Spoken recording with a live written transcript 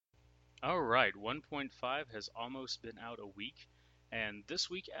All right, 1.5 has almost been out a week, and this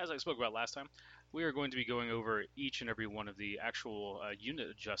week, as I spoke about last time, we are going to be going over each and every one of the actual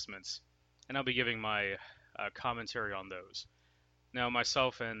unit adjustments, and I'll be giving my commentary on those. Now,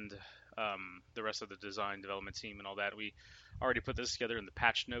 myself and the rest of the design development team and all that, we already put this together in the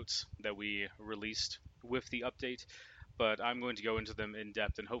patch notes that we released with the update, but I'm going to go into them in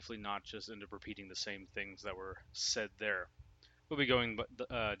depth and hopefully not just end up repeating the same things that were said there. We'll be going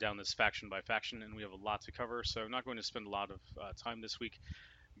down this faction by faction, and we have a lot to cover, so I'm not going to spend a lot of time this week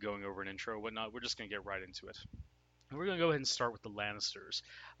going over an intro and whatnot. We're just going to get right into it. And we're going to go ahead and start with the Lannisters.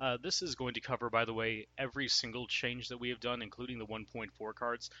 This is going to cover, by the way, every single change that we have done, including the 1.4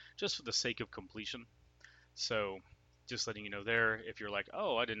 cards, just for the sake of completion. So, just letting you know there, if you're like,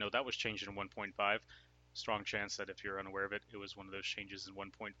 oh, I didn't know that was changed in 1.5, strong chance that if you're unaware of it, it was one of those changes in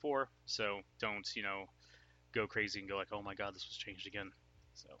 1.4. So, don't, go crazy and go like, oh my god, this was changed again.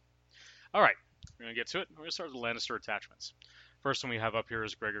 So, all right, we're gonna get to it. We're gonna start with the Lannister attachments. First one we have up here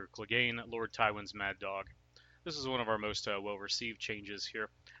is Gregor Clegane, Lord Tywin's Mad Dog. This is one of our most well-received changes here,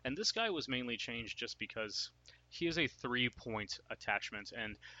 and this guy was mainly changed just because he is a 3-point attachment,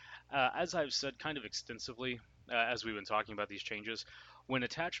 and as I've said kind of extensively as we've been talking about these changes, when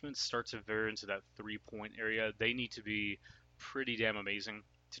attachments start to veer into that 3-point area, they need to be pretty damn amazing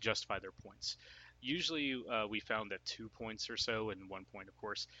to justify their points. Usually, we found that 2 points or so, and 1 point, of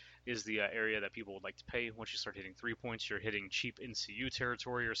course, is the area that people would like to pay. Once you start hitting 3 points, you're hitting cheap NCU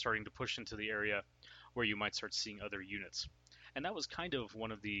territory, or starting to push into the area where you might start seeing other units. And that was kind of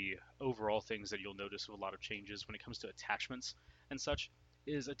one of the overall things that you'll notice with a lot of changes when it comes to attachments and such,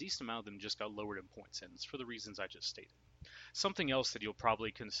 is a decent amount of them just got lowered in points, and it's for the reasons I just stated. Something else that you'll probably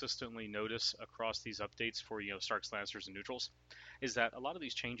consistently notice across these updates for Starks, Lancers, and Neutrals is that a lot of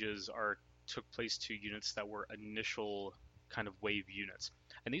these changes are took place to units that were initial kind of wave units,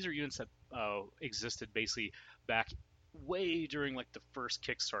 and these are units that existed basically back way during like the first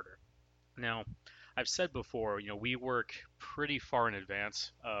Kickstarter. Now, I've said before, we work pretty far in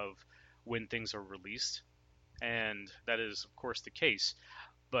advance of when things are released, and that is of course the case.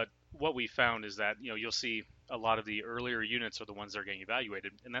 But what we found is that you'll see a lot of the earlier units are the ones that are getting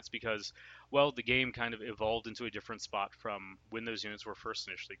evaluated, and that's because, well, the game kind of evolved into a different spot from when those units were first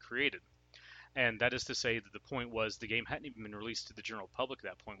initially created. And that is to say that the point was the game hadn't even been released to the general public at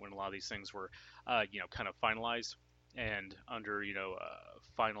that point when a lot of these things were, kind of finalized and under,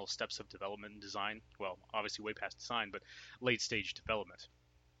 final steps of development and design. Well, obviously way past design, but late stage development.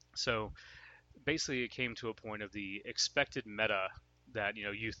 So basically, it came to a point of the expected meta that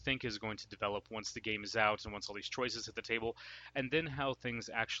you think is going to develop once the game is out and once all these choices hit the table, and then how things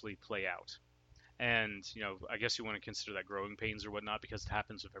actually play out. And I guess you want to consider that growing pains or whatnot because it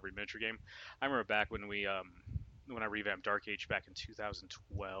happens with every miniature game. I remember back when I revamped Dark Age back in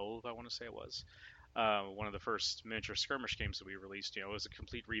 2012, I want to say it was one of the first miniature skirmish games that we released. It was a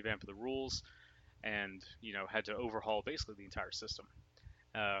complete revamp of the rules, and had to overhaul basically the entire system.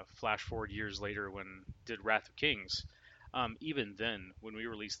 Flash forward years later when did Wrath of Kings. Even then, when we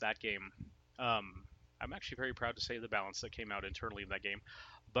released that game, I'm actually very proud to say the balance that came out internally in that game.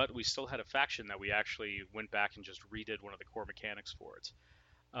 But we still had a faction that we actually went back and just redid one of the core mechanics for it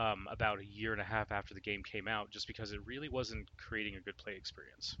about a year and a half after the game came out, just because it really wasn't creating a good play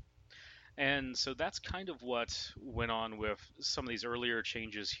experience. And so that's kind of what went on with some of these earlier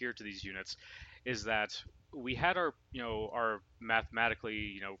changes here to these units, is that we had our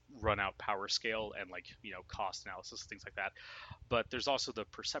mathematically run out power scale and like cost analysis, things like that. But there's also the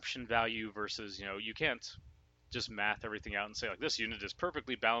perception value versus you can't just math everything out and say like this unit is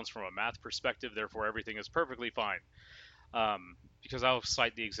perfectly balanced from a math perspective, therefore everything is perfectly fine. Because I'll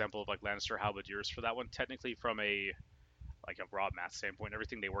cite the example of like Lannister halberdiers for that one. Technically, from a like a raw math standpoint,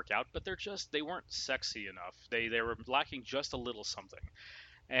 everything they work out, but they weren't sexy enough. They were lacking just a little something.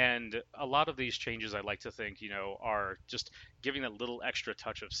 And a lot of these changes, I like to think, are just giving that little extra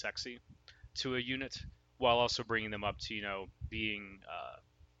touch of sexy to a unit, while also bringing them up to being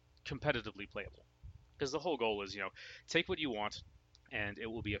competitively playable. Because the whole goal is take what you want, and it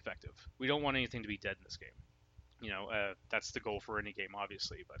will be effective. We don't want anything to be dead in this game. That's the goal for any game,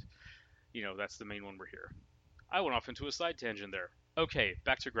 obviously, but that's the main one we're here. I went off into a side tangent there. Okay,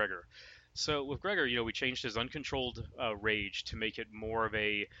 back to Gregor. So with Gregor, we changed his uncontrolled rage to make it more of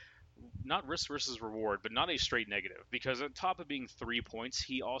a not risk versus reward, but not a straight negative. Because on top of being 3 points,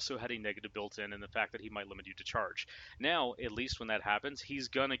 he also had a negative built in the fact that he might limit you to charge. Now, at least when that happens, he's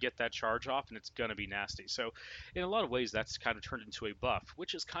gonna get that charge off, and it's gonna be nasty. So, in a lot of ways, that's kind of turned into a buff,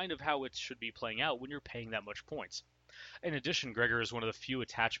 which is kind of how it should be playing out when you're paying that much points. In addition, Gregor is one of the few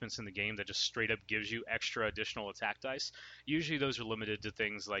attachments in the game that just straight up gives you extra additional attack dice. Usually those are limited to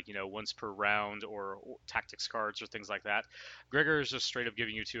things like, once per round or tactics cards or things like that. Gregor is just straight up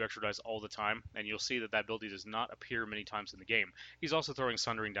giving you 2 extra dice all the time, and you'll see that that ability does not appear many times in the game. He's also throwing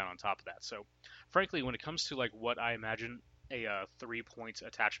Sundering down on top of that. So, frankly, when it comes to like what I imagine a 3-point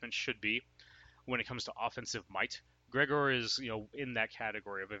attachment should be when it comes to offensive might, Gregor is, in that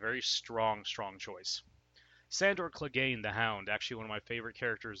category of a very strong, strong choice. Sandor Clegane the Hound, actually one of my favorite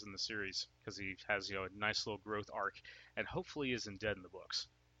characters in the series because he has a nice little growth arc, and hopefully isn't dead in the books.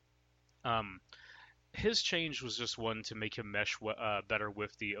 His change was just one to make him mesh better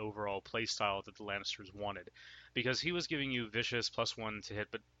with the overall playstyle that the Lannisters wanted, because he was giving you vicious +1 to hit,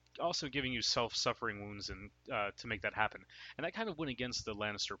 but also giving you self-suffering wounds and to make that happen, and that kind of went against the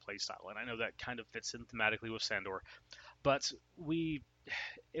Lannister playstyle. And I know that kind of fits in thematically with Sandor, but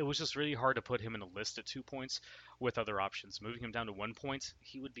it was just really hard to put him in a list at 2 points with other options. Moving him down to 1 point,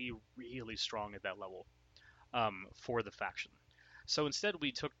 he would be really strong at that level for the faction. So instead,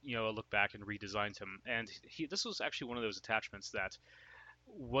 we took a look back and redesigned him, and this was actually one of those attachments that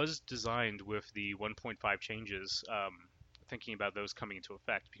was designed with the 1.5 changes, thinking about those coming into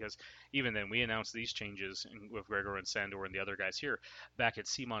effect, because even then we announced these changes with Gregor and Sandor and the other guys here back at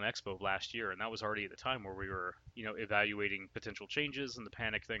CMON Expo last year, and that was already at the time where we were evaluating potential changes, and the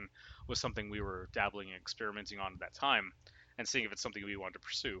panic thing was something we were dabbling and experimenting on at that time and seeing if it's something we wanted to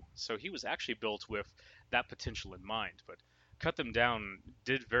pursue. So he was actually built with that potential in mind, but Cut Them Down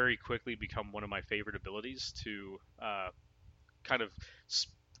did very quickly become one of my favorite abilities to kind of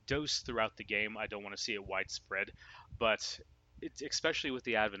dose throughout the game. I don't want to see it widespread, but especially with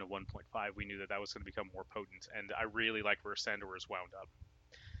the advent of 1.5, we knew that that was going to become more potent, and I really like where Sandor is wound up.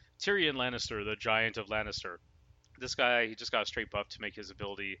 Tyrion Lannister, the Giant of Lannister. This guy, he just got a straight buff to make his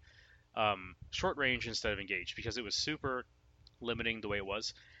ability short range instead of engaged, because it was super limiting the way it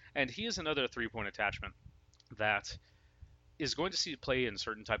was. And he is another 3-point attachment that is going to see play in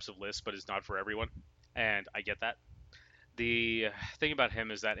certain types of lists, but is not for everyone, and I get that. The thing about him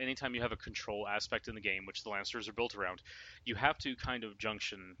is that anytime you have a control aspect in the game, which the Lancers are built around, you have to kind of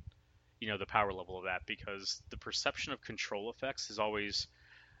junction, the power level of that, because the perception of control effects is always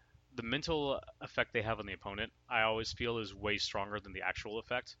the mental effect they have on the opponent. I always feel is way stronger than the actual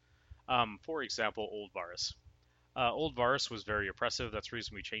effect. For example, Old Varys. Old Varys was very oppressive. That's the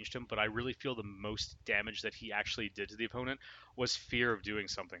reason we changed him. But I really feel the most damage that he actually did to the opponent was fear of doing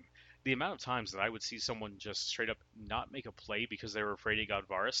something. The amount of times that I would see someone just straight up not make a play because they were afraid he got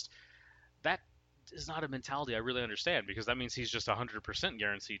Varys, that is not a mentality I really understand, because that means he's just 100%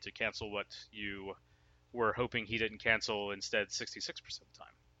 guaranteed to cancel what you were hoping he didn't cancel instead 66% of the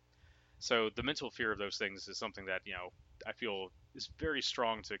time. So the mental fear of those things is something that, I feel is very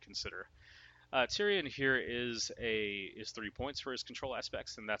strong to consider. Tyrion here is 3 points for his control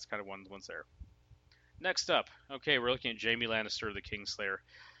aspects, and that's kind of one of the ones there. Next up, okay, we're looking at Jaime Lannister, the Kingslayer.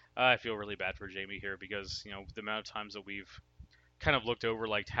 I feel really bad for Jaime here because, the amount of times that we've kind of looked over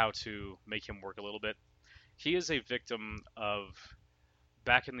like how to make him work a little bit. He is a victim of,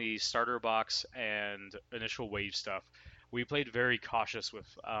 back in the starter box and initial wave stuff, we played very cautious with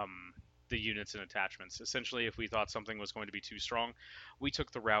the units and attachments. Essentially, if we thought something was going to be too strong, we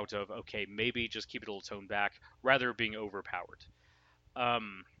took the route of, okay, maybe just keep it a little toned back, rather being overpowered.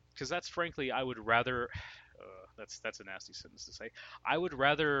 Because that's frankly, I would rather. That's a nasty sentence to say. I would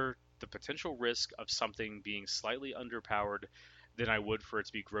rather the potential risk of something being slightly underpowered than I would for it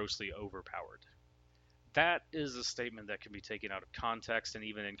to be grossly overpowered. That is a statement that can be taken out of context, and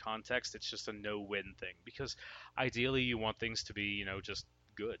even in context, it's just a no-win thing. Because ideally, you want things to be, just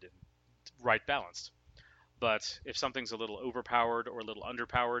good and right balanced. But if something's a little overpowered or a little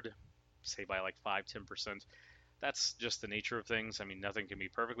underpowered, say by like 5-10%, that's just the nature of things. I mean, nothing can be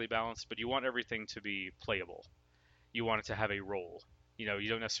perfectly balanced, but you want everything to be playable. You want it to have a role. You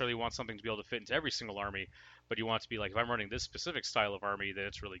don't necessarily want something to be able to fit into every single army, but you want it to be like, if I'm running this specific style of army, then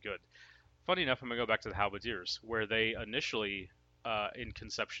it's really good. Funny enough, I'm going to go back to the Halberdiers, where they initially, in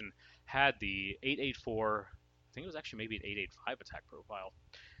conception, had the 884, I think it was actually maybe an 885 attack profile.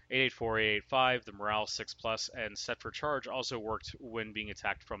 884, 885, the morale 6+, and set for charge also worked when being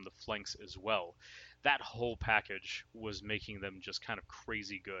attacked from the flanks as well. That whole package was making them just kind of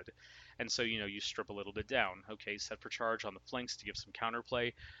crazy good. And so, you strip a little bit down. Okay, set for charge on the flanks to give some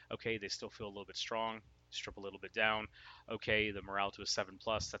counterplay. Okay, they still feel a little bit strong. Strip a little bit down. Okay, the morale to a 7+.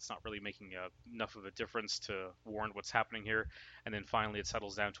 That's not really making enough of a difference to warrant what's happening here. And then finally, it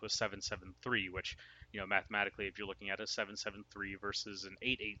settles down to a 773, which, mathematically, if you're looking at a 773 versus an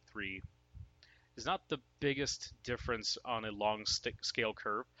 883, is not the biggest difference on a long scale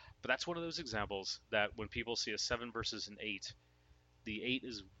curve, but that's one of those examples that when people see a 7 versus an 8, the 8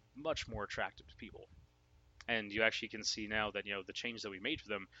 is much more attractive to people. And you actually can see now that the change that we made for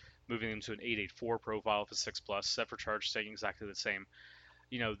them, moving them to an 884 profile for 6 plus, set for charge staying exactly the same.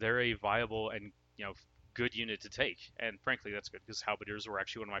 They're a viable and good unit to take, and frankly, that's good because halberdiers were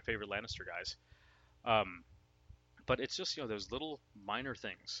actually one of my favorite Lannister guys. Um, but it's just those little minor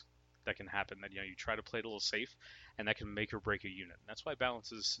things that can happen that you try to play it a little safe, and that can make or break a unit. And that's why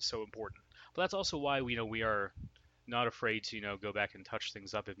balance is so important. But that's also why we are not afraid to go back and touch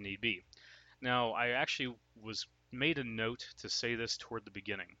things up if need be. Now, I actually was made a note to say this toward the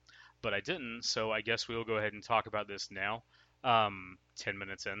beginning, but I didn't, so I guess we'll go ahead and talk about this now. 10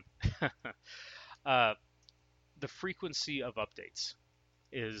 minutes in. uh, the frequency of updates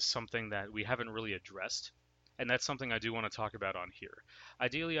is something that we haven't really addressed, and that's something I do want to talk about on here.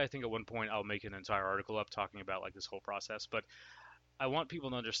 Ideally, I think at one point I'll make an entire article up talking about like this whole process, but I want people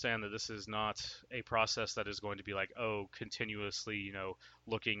to understand that this is not a process that is going to be like, oh, continuously,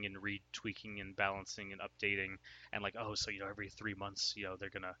 looking and retweaking and balancing and updating, and like, oh, so every 3 months, they're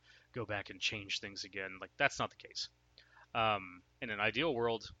gonna go back and change things again. Like that's not the case. In an ideal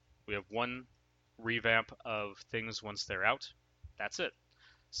world, we have one revamp of things once they're out. That's it.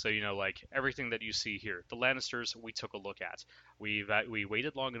 So like everything that you see here, the Lannisters, we took a look at. We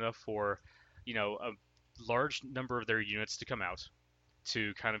waited long enough for, a large number of their units to come out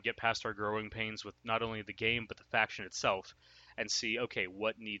to kind of get past our growing pains with not only the game but the faction itself, and see okay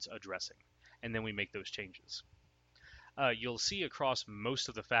what needs addressing, and then we make those changes. You'll see across most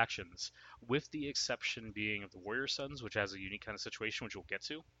of the factions, with the exception being of the Warrior Sons, which has a unique kind of situation, which we'll get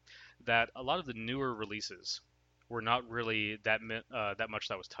to, that a lot of the newer releases were not really that much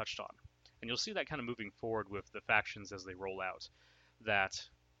that was touched on, and you'll see that kind of moving forward with the factions as they roll out. That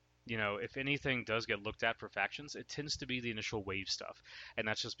if anything does get looked at for factions, it tends to be the initial wave stuff, and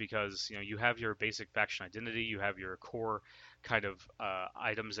that's just because you have your basic faction identity, you have your core kind of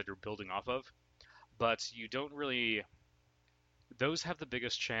items that you're building off of, but you don't really. Those have the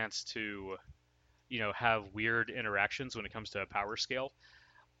biggest chance to have weird interactions when it comes to a power scale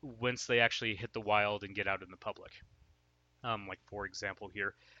once they actually hit the wild and get out in the public. Like for example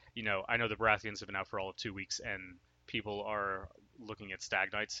here, I know the Baratheons have been out for all of 2 weeks, and people are looking at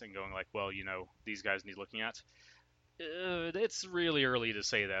Stag Knights and going like, well, these guys need looking at. It's really early to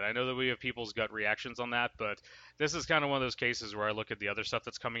say that. I know that we have people's gut reactions on that, but this is kind of one of those cases where I look at the other stuff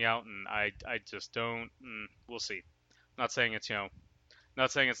that's coming out, and I just don't. We'll see. Not saying it's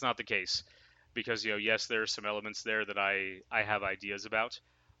not saying it's not the case, because yes, there are some elements there that I have ideas about,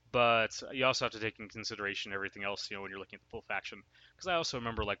 but you also have to take in consideration everything else, when you're looking at the full faction. Because I also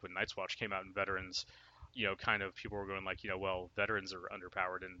remember like when Night's Watch came out in Veterans, kind of people were going like, well, Veterans are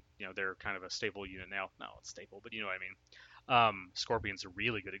underpowered and they're kind of a stable unit now. No, it's stable, but you know what I mean. Scorpion's a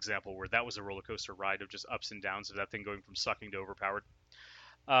really good example where that was a roller coaster ride of just ups and downs of that thing going from sucking to overpowered.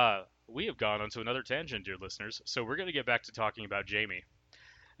 We have gone onto another tangent, dear listeners, so we're going to get back to talking about Jaime.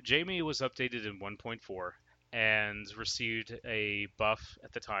 Jaime was updated in 1.4 and received a buff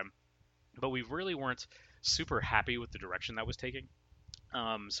at the time, but we really weren't super happy with the direction that was taking.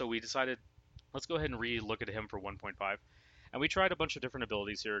 So we decided let's go ahead and re-look at him for 1.5. And we tried a bunch of different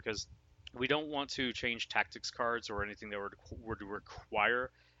abilities here because we don't want to change tactics cards or anything that would require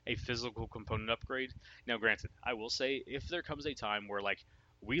a physical component upgrade. Now, granted, I will say if there comes a time where like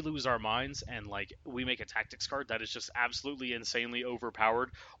we lose our minds and like we make a tactics card that is just absolutely insanely overpowered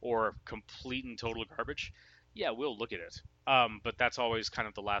or complete and total garbage, yeah, we'll look at it. But that's always kind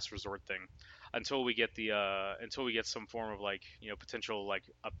of the last resort thing until we get some form of like potential like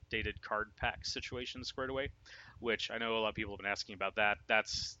updated card pack situation squared away, which I know a lot of people have been asking about that.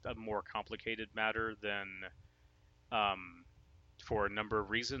 That's a more complicated matter than um, for a number of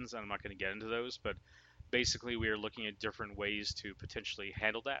reasons, and I'm not going to get into those. But basically, we are looking at different ways to potentially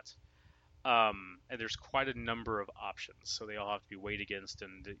handle that. And there's quite a number of options, so they all have to be weighed against.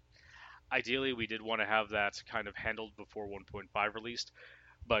 And ideally, we did want to have that kind of handled before 1.5 released,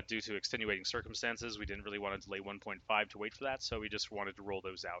 but due to extenuating circumstances, we didn't really want to delay 1.5 to wait for that, so we just wanted to roll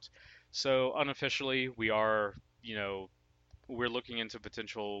those out. So unofficially, we're looking into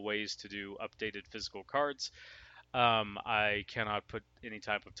potential ways to do updated physical cards. I cannot put any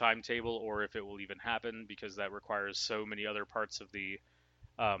type of timetable or if it will even happen because that requires so many other parts of the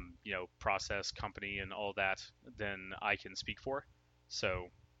process, company, and all that than I can speak for. So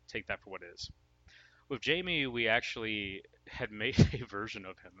take that for what it is. With Jaime, we actually had made a version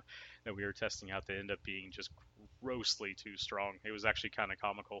of him that we were testing out that ended up being just grossly too strong. It was actually kind of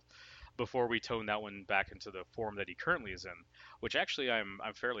comical before we toned that one back into the form that he currently is in, which actually I'm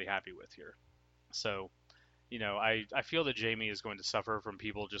fairly happy with here. So, I feel that Jamie is going to suffer from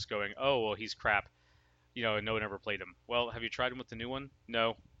people just going, oh, well, he's crap, and no one ever played him. Well, have you tried him with the new one?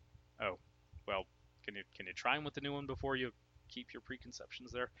 No. Oh, well, can you try him with the new one before you keep your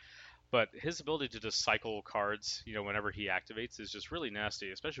preconceptions there? But his ability to just cycle cards, whenever he activates is just really nasty,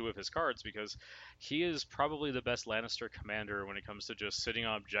 especially with his cards, because he is probably the best Lannister commander when it comes to just sitting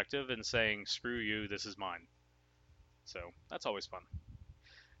on objective and saying, screw you, this is mine. So that's always fun.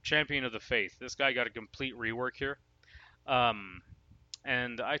 Champion of the Faith. This guy got a complete rework here. Um,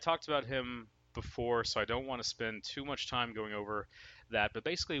 and I talked about him before, so I don't want to spend too much time going over that. But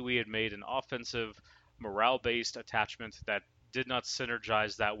basically, we had made an offensive, morale based attachment that did not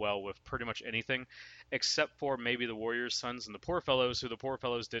synergize that well with pretty much anything, except for maybe the Warriors' Sons and the Poor Fellows, who the Poor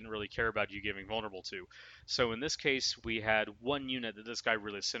Fellows didn't really care about you giving vulnerable to. So in this case, we had one unit that this guy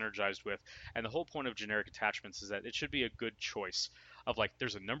really synergized with, and the whole point of generic attachments is that it should be a good choice. Of like,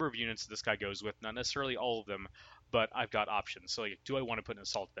 there's a number of units that this guy goes with, not necessarily all of them, but I've got options. So, like, do I want to put an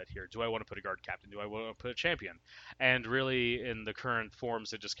assault vet here? Do I want to put a guard captain? Do I want to put a champion? And really, in the current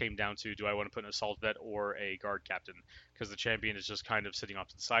forms, it just came down to, do I want to put an assault vet or a guard captain? Because the champion is just kind of sitting off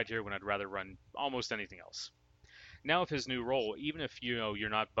to the side here when I'd rather run almost anything else. Now, with his new role, even if you're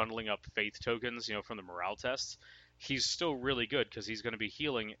not bundling up faith tokens, from the morale tests, he's still really good because he's going to be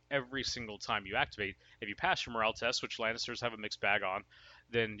healing every single time you activate. If you pass your morale test, which Lannisters have a mixed bag on,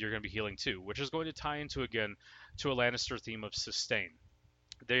 then you're going to be healing too, which is going to tie into, again, to a Lannister theme of sustain.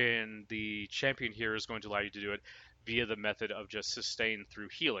 Then the champion here is going to allow you to do it via the method of just sustain through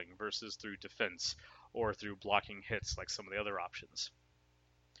healing versus through defense or through blocking hits like some of the other options.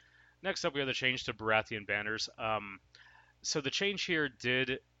 Next up, we have the change to Baratheon banners. So the change here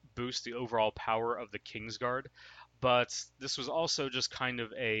did boost the overall power of the Kingsguard, but this was also just kind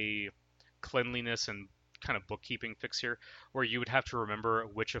of a cleanliness and kind of bookkeeping fix here, where you would have to remember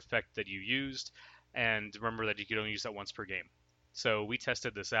which effect that you used, and remember that you could only use that once per game. So we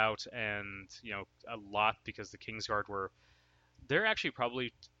tested this out, and a lot, because the Kingsguard they're actually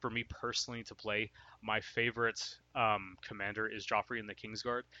probably, for me personally to play, my favorite commander is Joffrey and the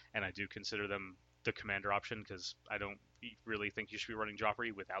Kingsguard, and I do consider them the commander option because I don't really think you should be running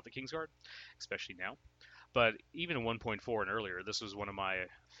Joffrey without the Kingsguard, especially now. But even in 1.4 and earlier, this was one of my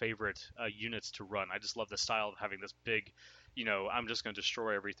favorite units to run. I just love the style of having this big, I'm just going to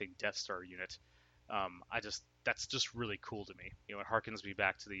destroy everything Death Star unit. That's just really cool to me. It harkens me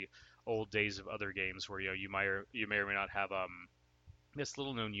back to the old days of other games where you may or may not have this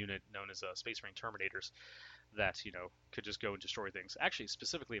little known unit known as Space Marine Terminators that could just go and destroy things. Actually,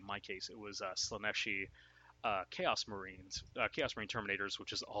 specifically in my case, it was Slaaneshi Chaos Marine Terminators,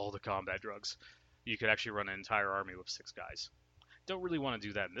 which is all the combat drugs. You could actually run an entire army with 6 guys. Don't really want to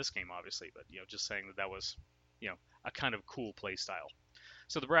do that in this game, obviously, but just saying that was a kind of cool play style.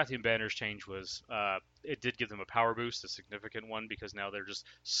 So the Baratheon banners change was it did give them a power boost, a significant one, because now they're just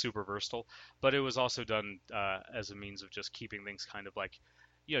super versatile. But it was also done as a means of just keeping things kind of like,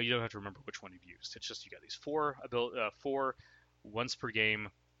 you don't have to remember which one you've used. It's just you got these four once per game.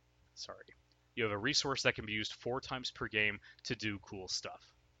 Sorry, you have a resource that can be used 4 times per game to do cool stuff.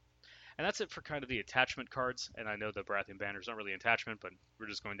 And that's it for kind of the attachment cards. And I know the Baratheon banners aren't really an attachment, but we're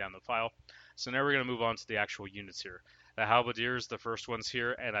just going down the file. So now we're going to move on to the actual units here. The Halberdiers, the first ones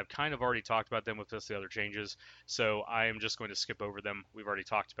here, and I've kind of already talked about them with just the other changes. So I am just going to skip over them. We've already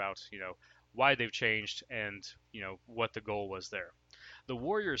talked about, why they've changed and, what the goal was there. The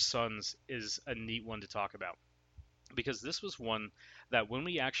Warriors' Sons is a neat one to talk about, because this was one that when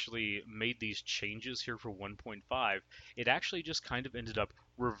we actually made these changes here for 1.5, it actually just kind of ended up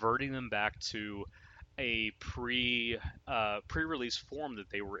reverting them back to a pre-release form that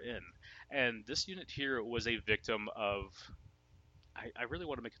they were in. And this unit here was a victim of, I really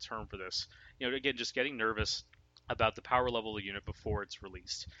want to make a term for this, again, just getting nervous about the power level of the unit before it's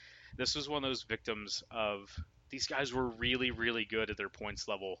released. This was one of those victims of, these guys were really, really good at their points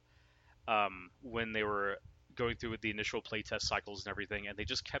level when they were going through with the initial playtest cycles and everything, and they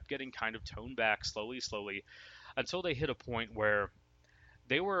just kept getting kind of toned back slowly, until they hit a point where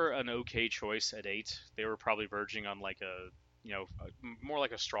they were an okay choice at 8. They were probably verging on like more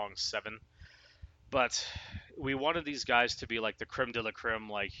like a strong 7. But we wanted these guys to be like the creme de la creme,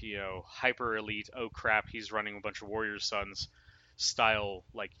 like, hyper elite, oh crap, he's running a bunch of Warriors Sons style,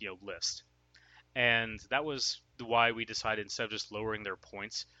 like, list. And that was why we decided, instead of just lowering their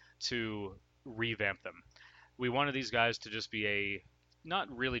points, to revamp them. We wanted these guys to just be a,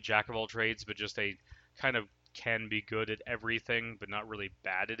 not really jack of all trades, but just a kind of can be good at everything, but not really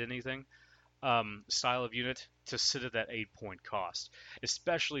bad at anything style of unit, to sit at that 8-point cost,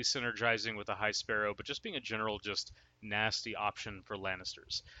 especially synergizing with a High Sparrow, but just being a general just nasty option for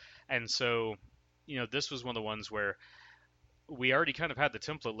Lannisters. And so this was one of the ones where we already kind of had the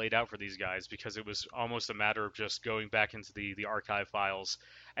template laid out for these guys because it was almost a matter of just going back into the archive files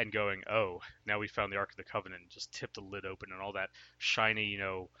and going, oh, now we found the Ark of the Covenant, just tip the lid open and all that shiny,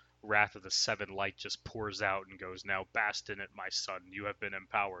 Wrath of the Seven light just pours out and goes, now bask in it, my son, you have been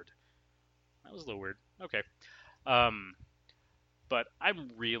empowered. That was a little weird. Okay. Um, but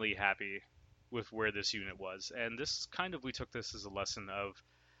I'm really happy with where this unit was. And this kind of, we took this as a lesson of,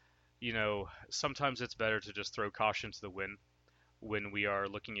 sometimes it's better to just throw caution to the wind when we are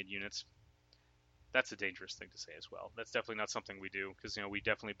looking at units. That's a dangerous thing to say as well. That's definitely not something we do because we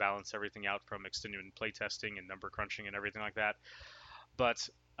definitely balance everything out from extenuating playtesting and number crunching and everything like that. But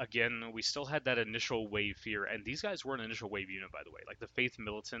again, we still had that initial wave fear, and these guys were an initial wave unit, by the way. Like the Faith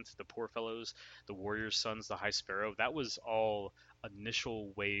Militant, the Poor Fellows, the Warrior's Sons, the High Sparrow, that was all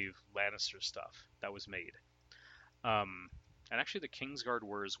initial wave Lannister stuff that was made. Um, and actually, the Kingsguard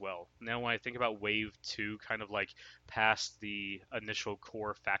were as well. Now, when I think about Wave 2, kind of like past the initial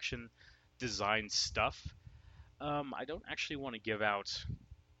core faction design stuff, I don't actually want to give out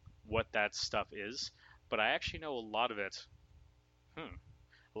what that stuff is, but I actually know a lot of it.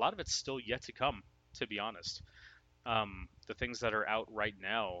 A lot of it's still yet to come, to be honest. The things that are out right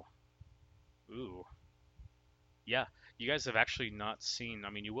now, ooh, yeah, you guys have actually not seen. I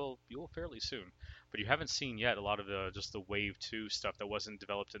mean, you will fairly soon, but you haven't seen yet a lot of the just the Wave 2 stuff that wasn't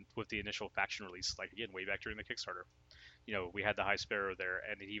developed with the initial faction release. Like again, way back during the Kickstarter, we had the High Sparrow there,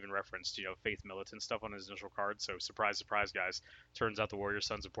 and it even referenced Faith Militant stuff on his initial card. So surprise, surprise, guys! Turns out the Warrior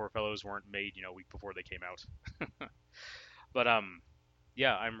Sons and Poor Fellows weren't made a week before they came out. But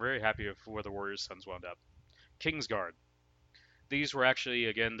yeah, I'm very happy with where the Warrior Sons wound up. Kingsguard. These were actually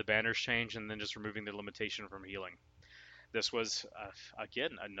again the banners change and then just removing the limitation from healing. This was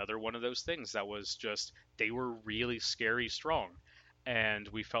again another one of those things that was just they were really scary strong, and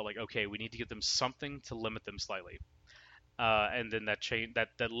we felt like okay, we need to give them something to limit them slightly. And then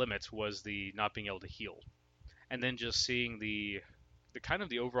that limit was the not being able to heal, and then just seeing the kind of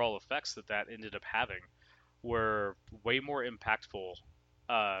the overall effects that ended up having were way more impactful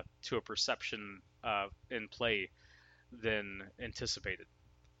to a perception in play than anticipated.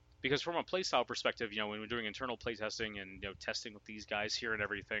 Because from a playstyle perspective, when we're doing internal playtesting and testing with these guys here and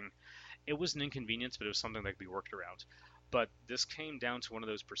everything, it was an inconvenience, but it was something that could be worked around. But this came down to one of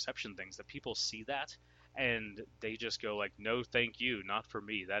those perception things that people see that and they just go like, "No, thank you, not for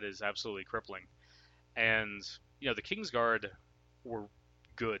me. That is absolutely crippling." And the Kingsguard were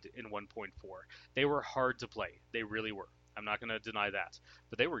good in 1.4. They were hard to play. They really were. I'm not going to deny that,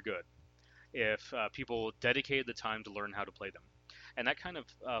 but they were good if people dedicated the time to learn how to play them. And that kind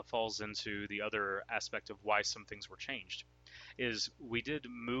of falls into the other aspect of why some things were changed. Is we did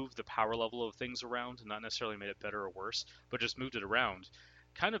move the power level of things around, not necessarily made it better or worse, but just moved it around,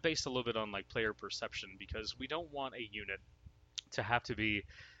 kind of based a little bit on like player perception, because we don't want a unit to have to be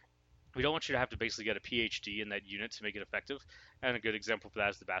we don't want you to have to basically get a PhD in that unit to make it effective. And a good example for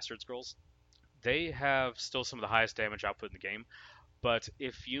that is the Bastard Scrolls. They have still some of the highest damage output in the game, but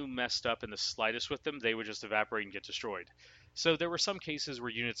if you messed up in the slightest with them, they would just evaporate and get destroyed. So there were some cases where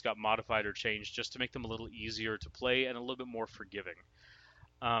units got modified or changed just to make them a little easier to play and a little bit more forgiving.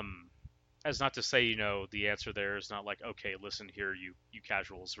 Um, as not to say, the answer there is not like, okay, listen here, you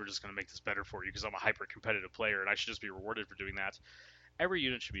casuals, we're just going to make this better for you because I'm a hyper competitive player and I should just be rewarded for doing that. Every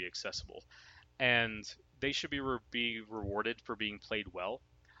unit should be accessible, and they should be rewarded for being played well.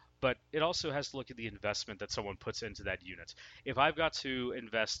 But it also has to look at the investment that someone puts into that unit. If I've got to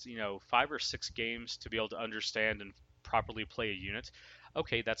invest, 5 or 6 games to be able to understand and properly play a unit,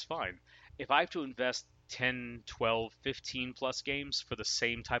 okay, that's fine. If I have to invest 10, 12, 15 plus games for the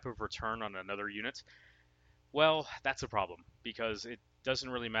same type of return on another unit, well, that's a problem because it doesn't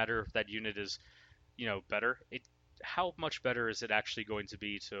really matter if that unit is, better. How much better is it actually going to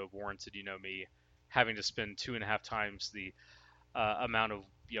be to warranted, me having to spend 2.5 times the amount of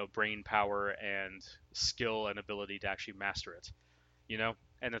brain power and skill and ability to actually master it, you know.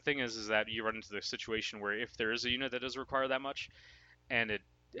 And the thing is that you run into the situation where if there is a unit that does require that much, and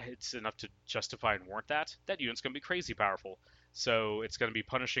it's enough to justify and warrant that unit's going to be crazy powerful. So it's going to be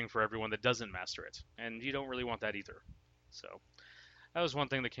punishing for everyone that doesn't master it, and you don't really want that either. So that was one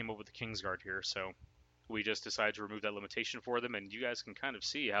thing that came up with the Kingsguard here. So we just decided to remove that limitation for them, and you guys can kind of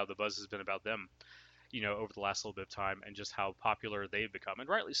see how the buzz has been about them, over the last little bit of time, and just how popular they've become, and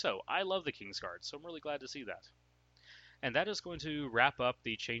rightly so. I love the Kingsguard, so I'm really glad to see that. And that is going to wrap up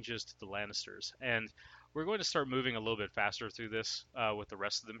the changes to the Lannisters, and we're going to start moving a little bit faster through this with the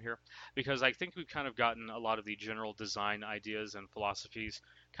rest of them here, because I think we've kind of gotten a lot of the general design ideas and philosophies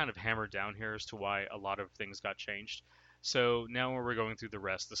kind of hammered down here as to why a lot of things got changed. So now we're going through the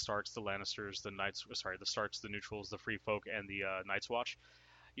rest, the Starks, the Lannisters, the Starks, the Neutrals, the Free Folk, and the Night's Watch.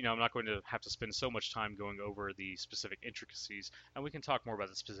 I'm not going to have to spend so much time going over the specific intricacies, and we can talk more about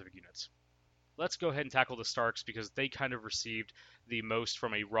the specific units. Let's go ahead and tackle the Starks because they kind of received the most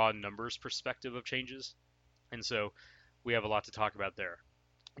from a raw numbers perspective of changes, and so we have a lot to talk about there.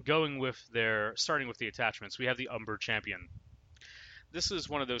 Starting with the attachments, we have the Umber Champion. This is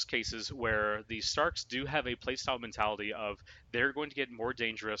one of those cases where the Starks do have a playstyle mentality of they're going to get more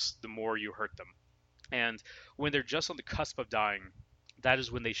dangerous the more you hurt them. And when they're just on the cusp of dying, that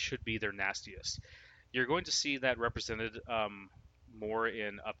is when they should be their nastiest. You're going to see that represented more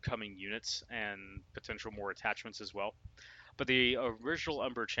in upcoming units and potential more attachments as well. But the original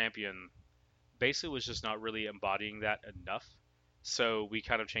Umber Champion basically was just not really embodying that enough. So we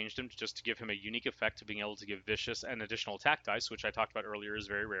kind of changed him just to give him a unique effect of being able to give vicious and additional attack dice, which I talked about earlier is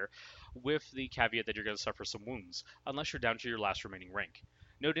very rare, with the caveat that you're going to suffer some wounds, unless you're down to your last remaining rank.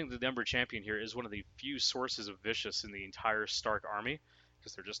 Noting that the Umber Champion here is one of the few sources of vicious in the entire Stark army,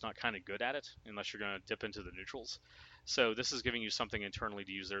 because they're just not kind of good at it, unless you're going to dip into the neutrals. So this is giving you something internally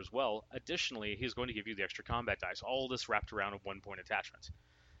to use there as well. Additionally, he's going to give you the extra combat dice, all this wrapped around a 1-point attachment.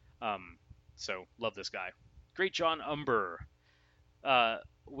 So love this guy. Great John Umber.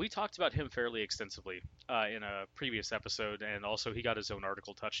 We talked about him fairly extensively in a previous episode, and also he got his own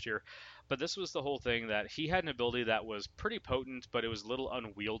article touched here. But this was the whole thing that he had an ability that was pretty potent, but it was a little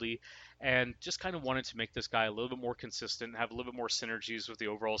unwieldy, and just kind of wanted to make this guy a little bit more consistent, have a little bit more synergies with the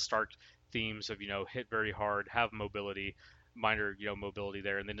overall Stark themes of, hit very hard, have mobility, minor, mobility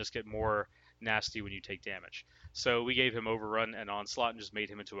there, and then just get more nasty when you take damage. So we gave him Overrun and Onslaught and just made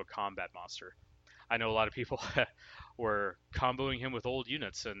him into a combat monster. I know a lot of people were comboing him with old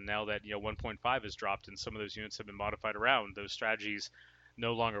units, and now that 1.5 is dropped and some of those units have been modified around, those strategies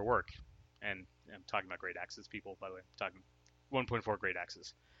no longer work. And I'm talking about Great Axes, people, by the way. I'm talking 1.4 Great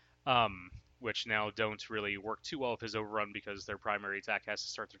Axes, which now don't really work too well with his Overrun because their primary attack has to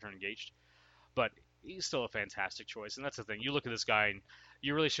start their turn engaged. But he's still a fantastic choice, and that's the thing. You look at this guy, and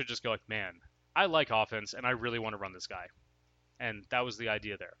you really should just go like, man, I like offense, and I really want to run this guy. And that was the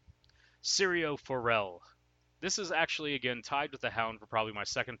idea there. Syrio Forel. This is actually, again, tied with the Hound for probably my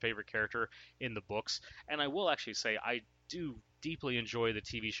second favorite character in the books, and I will actually say I do deeply enjoy the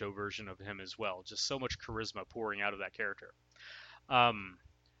TV show version of him as well. Just so much charisma pouring out of that character.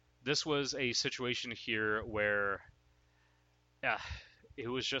 This was a situation here where, yeah, it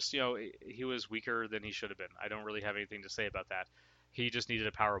was just, he was weaker than he should have been. I don't really have anything to say about that. He just needed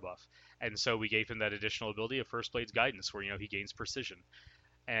a power buff. And so we gave him that additional ability of First Blade's Guidance, where, he gains precision.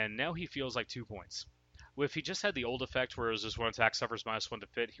 And now he feels like 2 points. If he just had the old effect where it was just one attack suffers -1 to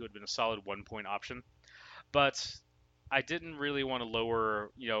fit, he would have been a solid 1-point option. But I didn't really want to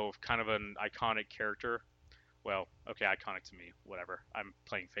lower, kind of an iconic character. Well, okay, iconic to me, whatever. I'm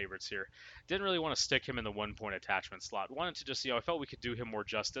playing favorites here. Didn't really want to stick him in the 1-point attachment slot. Wanted to just, I felt we could do him more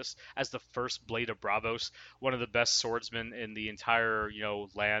justice as the first Blade of Braavos, one of the best swordsmen in the entire,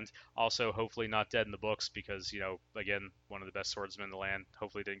 land. Also, hopefully not dead in the books because, again, one of the best swordsmen in the land.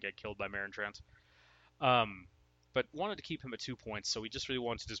 Hopefully didn't get killed by Meryn Trant. But wanted to keep him at 2 points, so we just really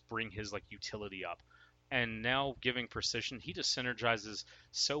wanted to just bring his, utility up. And now giving precision, he just synergizes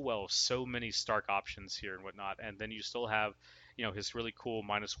so well, so many Stark options here and whatnot. And then you still have, his really cool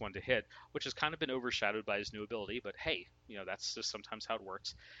 -1 to hit, which has kind of been overshadowed by his new ability. But hey, that's just sometimes how it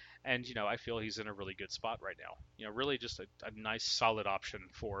works. And, I feel he's in a really good spot right now. Really just a nice, solid option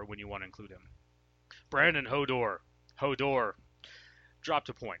for when you want to include him. Brandon Hodor. Hodor dropped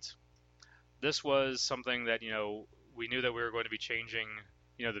a point. This was something that, we knew that we were going to be changing,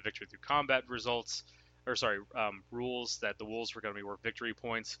 the victory through combat rules, that the wolves were going to be worth victory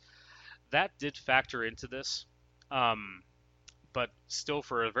points. That did factor into this, but still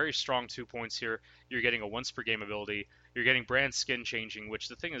for a very strong 2 points here, you're getting a once per game ability. You're getting brand skin changing, which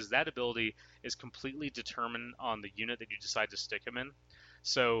the thing is that ability is completely determined on the unit that you decide to stick him in.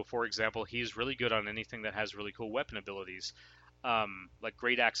 So, for example, he's really good on anything that has really cool weapon abilities. Like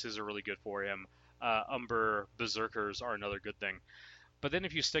Great Axes are really good for him. Umber Berserkers are another good thing. But then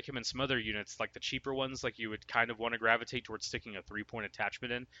if you stick him in some other units, like the cheaper ones, like you would kind of want to gravitate towards sticking a 3-point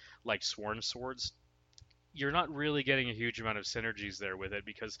attachment in, like Sworn Swords, you're not really getting a huge amount of synergies there with it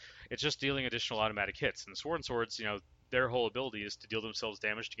because it's just dealing additional automatic hits. And Sworn Swords, their whole ability is to deal themselves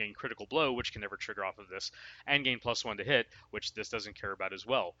damage to gain critical blow, which can never trigger off of this, and gain +1 to hit, which this doesn't care about as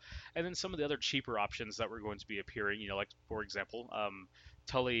well. And then some of the other cheaper options that were going to be appearing, like, for example,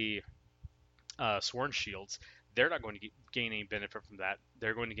 Tully Sworn Shields, they're not going to gain any benefit from that.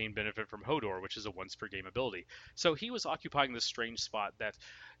 They're going to gain benefit from Hodor, which is a once per game ability. So he was occupying this strange spot that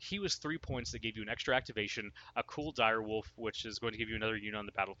he was 3 points that gave you an extra activation, a cool Direwolf, which is going to give you another unit on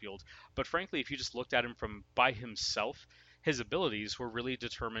the battlefield. But frankly, if you just looked at him from by himself, his abilities were really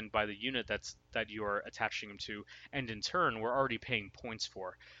determined by the unit that you are attaching him to, and in turn, we're already paying points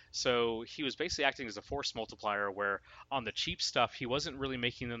for. So he was basically acting as a force multiplier, where on the cheap stuff, he wasn't really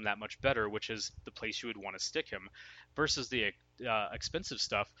making them that much better, which is the place you would want to stick him, versus the expensive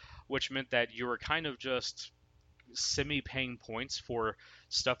stuff, which meant that you were kind of just semi-paying points for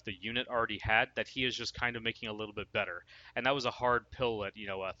stuff the unit already had that he is just kind of making a little bit better. And that was a hard pill at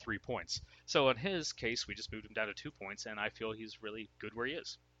 3 points. So in his case, we just moved him down to 2 points, and I feel he's really good where he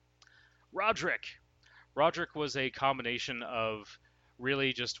is. Roderick. Roderick was a combination of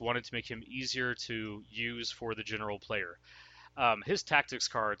really just wanted to make him easier to use for the general player. His tactics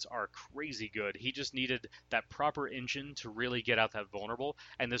cards are crazy good. He just needed that proper engine to really get out that vulnerable,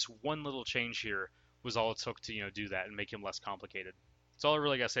 and this one little change here was all it took to do that and make him less complicated. That's all I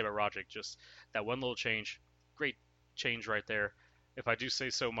really gotta say about Roderick. Just that one little change, great change right there. If I do say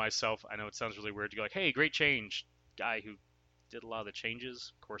so myself, I know it sounds really weird to go like, "Hey, great change," guy who did a lot of the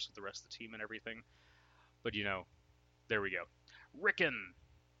changes, of course, with the rest of the team and everything. But there we go. Rickon.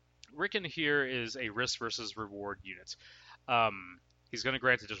 Rickon here is a risk versus reward unit. He's going to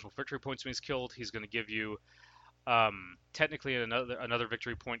grant additional victory points when he's killed. He's going to give you technically another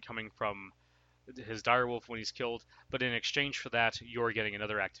victory point coming from his Direwolf when he's killed, but in exchange for that, you're getting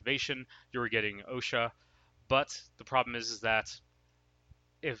another activation. You're getting Osha, but the problem is that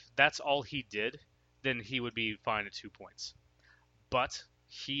if that's all he did, then he would be fine at 2 points. But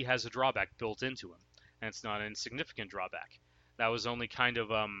he has a drawback built into him, and it's not an insignificant drawback. That was only kind of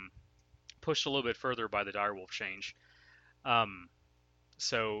pushed a little bit further by the Direwolf change.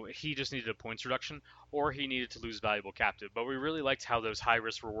 So he just needed a points reduction, or he needed to lose valuable captive. But we really liked how those high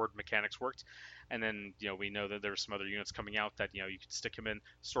risk reward mechanics worked. And then we know that there were some other units coming out that you could stick him in.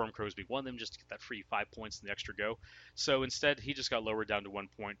 Stormcrows being one of them, just to get that free 5 points and the extra go. So instead, he just got lowered down to 1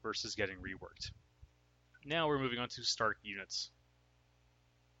 point versus getting reworked. Now we're moving on to Stark units.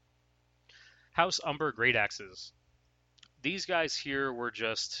 House Umber Great Axes. These guys here were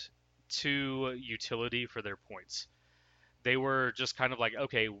just too utility for their points. They were just kind of like,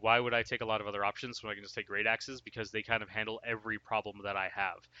 okay, why would I take a lot of other options when I can just take Great Axes? Because they kind of handle every problem that I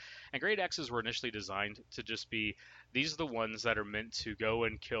have. And Great Axes were initially designed to just be, these are the ones that are meant to go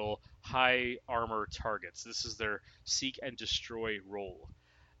and kill high armor targets. This is their seek and destroy role.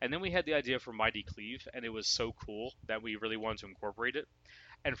 And then we had the idea for Mighty Cleave, and it was so cool that we really wanted to incorporate it.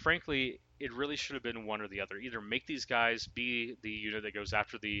 And frankly, it really should have been one or the other. Either make these guys be the unit that goes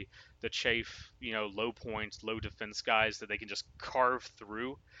after the chafe, low point, low defense guys that they can just carve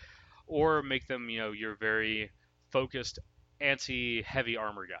through, or make them, your very focused anti-heavy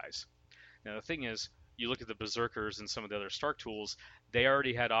armor guys. Now the thing is, you look at the Berserkers and some of the other Stark tools, they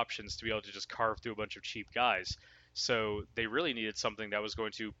already had options to be able to just carve through a bunch of cheap guys. So they really needed something that was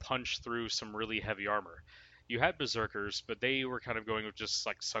going to punch through some really heavy armor. You had Berserkers, but they were kind of going with just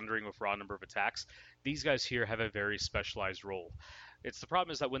like sundering with raw number of attacks. These guys here have a very specialized role. The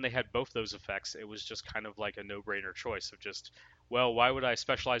problem is that when they had both those effects, it was just kind of like a no-brainer choice of just, well, why would I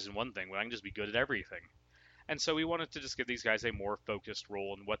specialize in one thing when I can just be good at everything? And so we wanted to just give these guys a more focused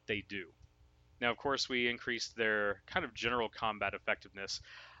role in what they do. Now, of course, we increased their kind of general combat effectiveness,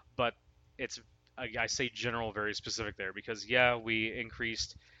 but I say general very specific there because, yeah, we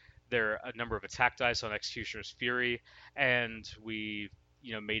increased a number of attack dice on Executioner's Fury, and we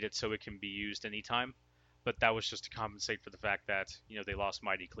made it so it can be used anytime. But that was just to compensate for the fact that they lost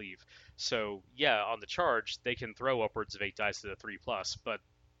Mighty Cleave. So yeah, on the charge they can throw upwards of 8 dice to the 3+, but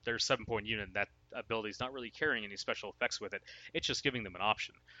their 7-point unit, that ability is not really carrying any special effects with it. It's just giving them an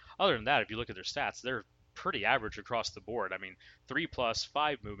option. Other than that, if you look at their stats, they're pretty average across the board. I mean, 3+,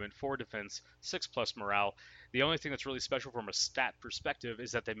 5 movement, 4 defense, 6+ morale. The only thing that's really special from a stat perspective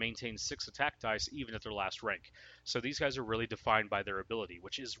is that they maintain 6 attack dice even at their last rank. So these guys are really defined by their ability,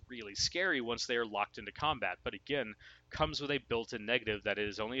 which is really scary once they are locked into combat, but again, comes with a built-in negative that it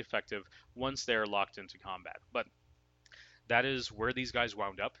is only effective once they are locked into combat. But that is where these guys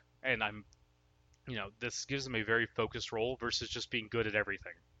wound up, and this gives them a very focused role versus just being good at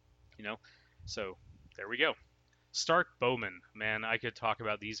everything, So there we go. Stark Bowmen. Man, I could talk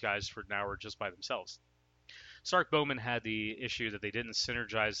about these guys for an hour just by themselves. Stark Bowmen had the issue that they didn't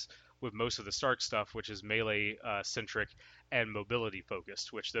synergize with most of the Stark stuff, which is melee centric and mobility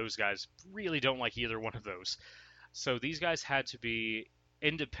focused, which those guys really don't like either one of those. So these guys had to be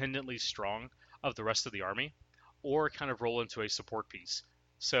independently strong of the rest of the army, or kind of roll into a support piece.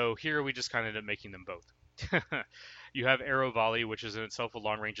 So here we just kind of ended up making them both. You have Arrow Volley, which is in itself a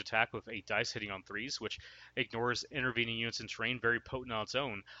long range attack with 8 dice hitting on 3s, which ignores intervening units in terrain, very potent on its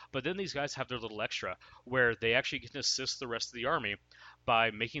own. But then these guys have their little extra, where they actually can assist the rest of the army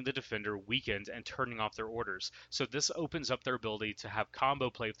by making the defender weakened and turning off their orders. So this opens up their ability to have combo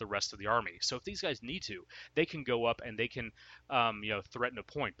play with the rest of the army. So if these guys need to, they can go up and they can, threaten a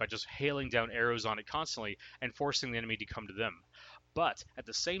point by just hailing down arrows on it constantly and forcing the enemy to come to them. But at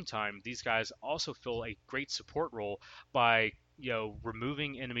the same time, these guys also fill a great support role by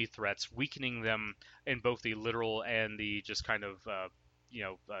removing enemy threats, weakening them in both the literal and the just kind of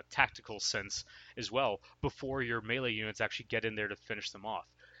tactical sense as well before your melee units actually get in there to finish them off.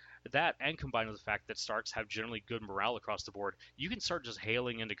 That, and combined with the fact that Starks have generally good morale across the board, you can start just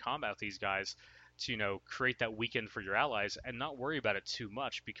hailing into combat with these guys to create that weekend for your allies and not worry about it too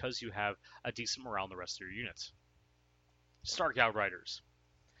much because you have a decent morale in the rest of your units. Stark Outriders.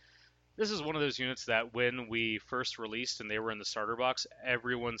 This is one of those units that when we first released and they were in the starter box,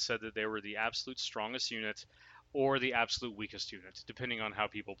 everyone said that they were the absolute strongest unit or the absolute weakest unit, depending on how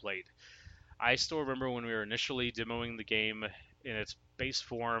people played. I still remember when we were initially demoing the game in its base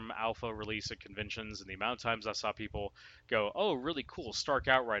form, alpha release at conventions, and the amount of times I saw people go, "Oh, really cool, Stark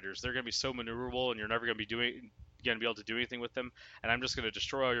Outriders. They're going to be so maneuverable, and you're never going to be able to do anything with them, and I'm just going to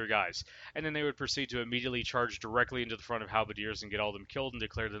destroy all your guys." And then they would proceed to immediately charge directly into the front of halberdiers and get all of them killed and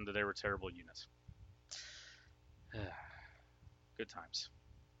declare them that they were terrible units. Good times.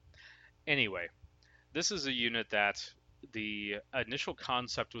 Anyway, this is a unit that the initial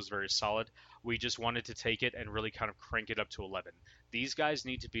concept was very solid. We just wanted to take it and really kind of crank it up to 11. These guys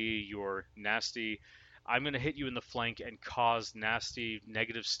need to be your nasty, I'm going to hit you in the flank and cause nasty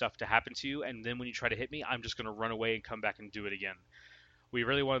negative stuff to happen to you, and then when you try to hit me, I'm just going to run away and come back and do it again. We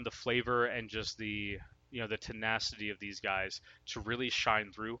really wanted the flavor and just the tenacity of these guys to really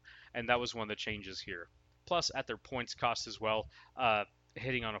shine through, and that was one of the changes here. Plus, at their points cost as well,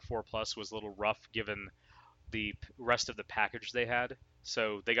 hitting on a 4+ was a little rough given the rest of the package they had.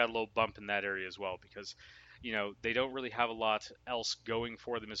 So they got a little bump in that area as well because, they don't really have a lot else going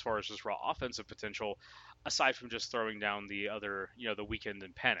for them as far as just raw offensive potential, aside from just throwing down the other, the weakened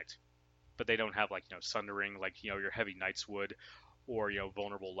and panicked. But they don't have like, sundering like, your heavy knights would, or,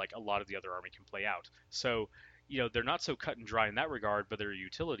 vulnerable like a lot of the other army can play out. So, they're not so cut and dry in that regard, but they're a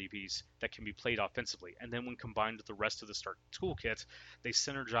utility piece that can be played offensively. And then when combined with the rest of the Stark toolkit, they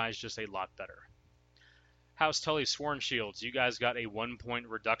synergize just a lot better. House Tully Sworn Shields, you guys got a 1-point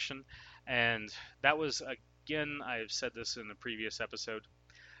reduction, and that was, again, I've said this in the previous episode,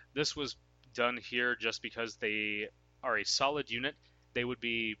 this was done here just because they are a solid unit. They would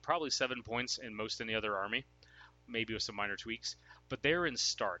be probably 7 points in most any other army, maybe with some minor tweaks, but they're in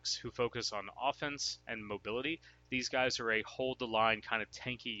Starks, who focus on offense and mobility. These guys are a hold the line kind of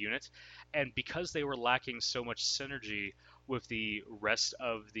tanky unit, and because they were lacking so much synergy with the rest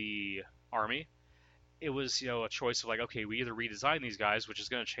of the army, it was a choice of like, okay, we either redesign these guys, which is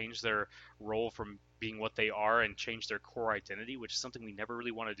going to change their role from being what they are and change their core identity, which is something we never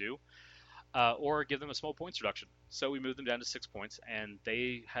really want to do, or give them a small points reduction. So we moved them down to 6 points, and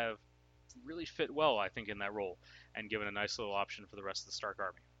they have really fit well, I think, in that role and given a nice little option for the rest of the Stark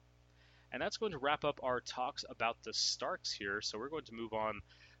army. And that's going to wrap up our talks about the Starks here, so we're going to move on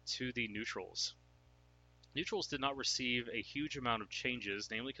to the neutrals. Neutrals did not receive a huge amount of changes,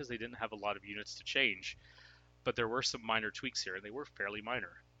 namely because they didn't have a lot of units to change, but there were some minor tweaks here, and they were fairly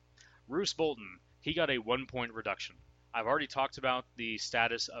minor. Roose Bolton, he got a 1-point reduction. I've already talked about the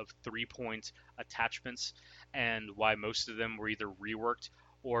status of 3-point attachments and why most of them were either reworked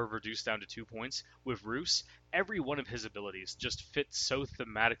or reduced down to 2 points. With Roose, every one of his abilities just fit so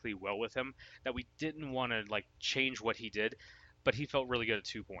thematically well with him that we didn't want to change what he did, but he felt really good at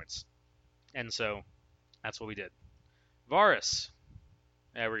 2 points. And so that's what we did. Varus.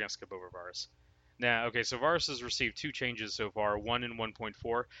 We're going to skip over Varus. Now, okay, so Varus has received 2 changes so far, one in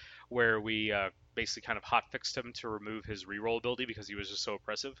 1.4, where we basically kind of hotfixed him to remove his reroll ability because he was just so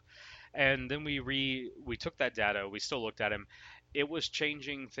oppressive. And then we took that data, we still looked at him. It was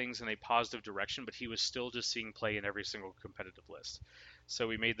changing things in a positive direction, but he was still just seeing play in every single competitive list. So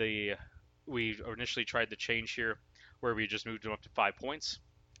we initially tried the change here, where we just moved him up to 5 points.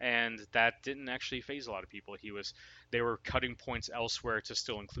 And that didn't actually phase a lot of people. They were cutting points elsewhere to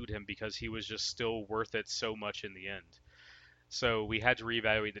still include him because he was just still worth it so much in the end. So we had to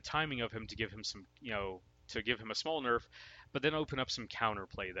reevaluate the timing of him to give him some, to give him a small nerf, but then open up some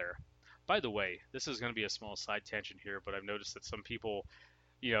counterplay there. By the way, this is going to be a small side tangent here, but I've noticed that some people,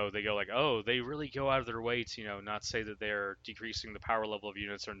 they go like, oh, they really go out of their way to, not say that they're decreasing the power level of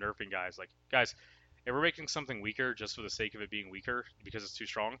units or nerfing guys. Like, guys, if we're making something weaker just for the sake of it being weaker because it's too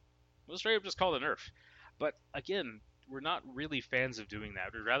strong, we'll straight up just call it a nerf. But again, we're not really fans of doing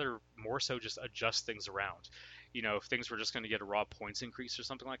that. We'd rather more so just adjust things around. If things were just going to get a raw points increase or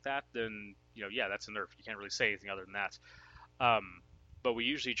something like that, then yeah, that's a nerf. You can't really say anything other than that. Um, but we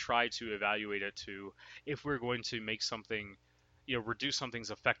usually try to evaluate it to, if we're going to make something, reduce something's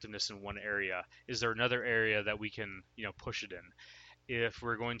effectiveness in one area, is there another area that we can, push it in? If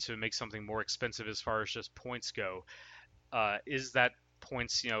we're going to make something more expensive as far as just points go, is that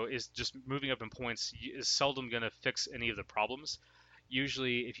points, is just moving up in points is seldom going to fix any of the problems.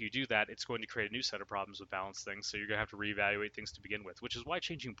 Usually, if you do that, it's going to create a new set of problems with balance things, so you're going to have to reevaluate things to begin with, which is why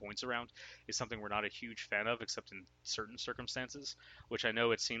changing points around is something we're not a huge fan of, except in certain circumstances, which I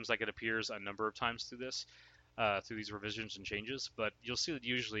know it seems like it appears a number of times through these revisions and changes, but you'll see that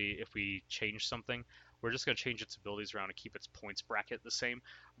usually if we change something, we're just going to change its abilities around and keep its points bracket the same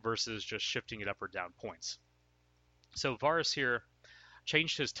versus just shifting it up or down points. So Varus here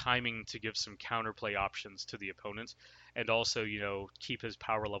changed his timing to give some counterplay options to the opponent and also, keep his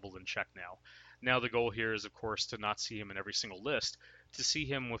power level in check now. Now the goal here is, of course, to not see him in every single list, to see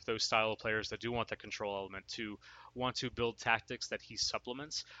him with those style of players that do want that control element, to want to build tactics that he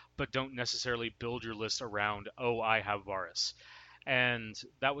supplements, but don't necessarily build your list around, oh, I have Varus. And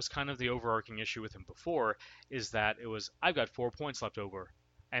that was kind of the overarching issue with him before, is that it was, I've got 4 points left over,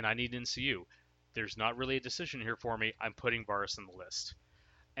 and I need NCU. There's not really a decision here for me. I'm putting Varus in the list.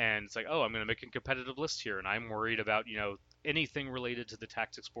 And it's like, oh, I'm going to make a competitive list here, and I'm worried about, anything related to the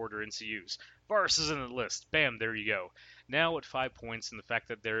tactics board or NCUs. Varus is in the list. Bam, there you go. Now at 5 points, and the fact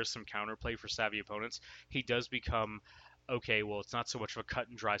that there is some counterplay for savvy opponents, he does become, okay, well, it's not so much of a cut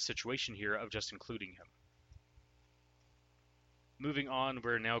and dry situation here of just including him. Moving on,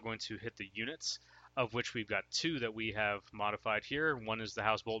 we're now going to hit the units, of which we've got 2 that we have modified here. One is the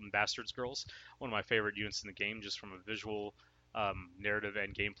House Bolton Bastards Girls, one of my favorite units in the game, just from a visual, narrative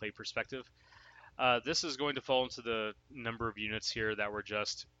and gameplay perspective. This is going to fall into the number of units here that were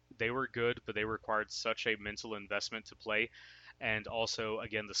just, they were good, but they required such a mental investment to play. And also,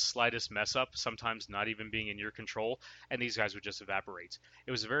 again, the slightest mess up, sometimes not even being in your control, and these guys would just evaporate.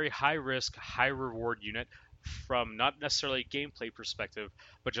 It was a very high risk, high reward unit from not necessarily a gameplay perspective,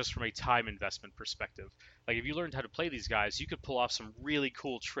 but just from a time investment perspective. Like, if you learned how to play these guys, you could pull off some really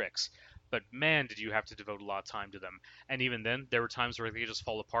cool tricks, but man, did you have to devote a lot of time to them. And even then, there were times where they just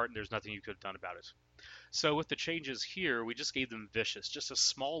fall apart and there's nothing you could have done about it. So with the changes here, we just gave them Vicious, just a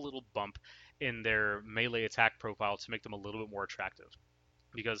small little bump in their melee attack profile to make them a little bit more attractive.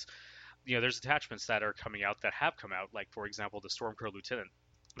 Because, there's attachments that are coming out that have come out, like, for example, the Stormcrow Lieutenant,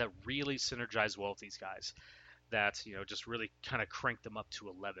 that really synergize well with these guys, that, just really kind of crank them up to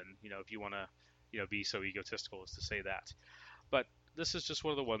 11, if you want to, be so egotistical as to say that. But this is just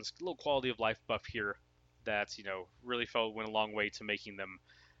one of the ones, a little quality of life buff here that, really felt went a long way to making them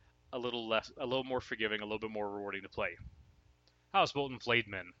a little more forgiving, a little bit more rewarding to play. House Bolton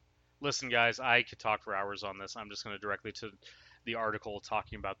Flayedmen. Listen, guys, I could talk for hours on this. I'm just going to directly to the article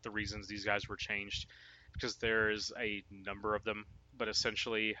talking about the reasons these guys were changed, because there's a number of them, but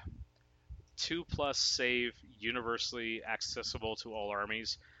essentially 2+ save, universally accessible to all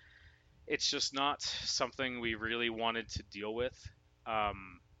armies. It's just not something we really wanted to deal with,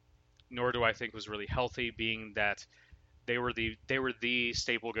 nor do I think was really healthy, being that they were the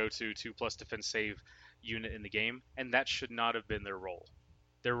staple go-to 2+ defense save unit in the game, and that should not have been their role.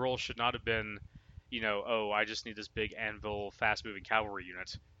 Their role should not have been, oh, I just need this big anvil, fast-moving cavalry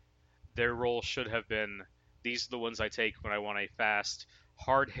unit. Their role should have been, these are the ones I take when I want a fast,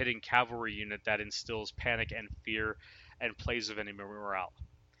 hard-hitting cavalry unit that instills panic and fear and plays of enemy morale.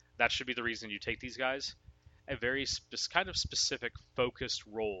 That should be the reason you take these guys. A very kind of specific, focused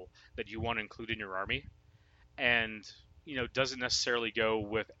role that you want to include in your army, and doesn't necessarily go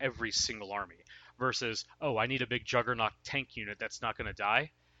with every single army. Versus, oh, I need a big juggernaut tank unit that's not going to die.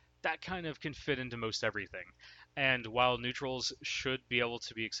 That kind of can fit into most everything. And while neutrals should be able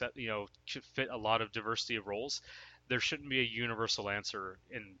to be should fit a lot of diversity of roles, there shouldn't be a universal answer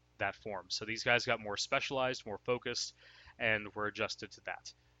in that form. So these guys got more specialized, more focused, and were adjusted to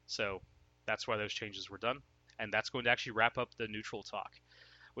that. So that's why those changes were done. And that's going to actually wrap up the neutral talk.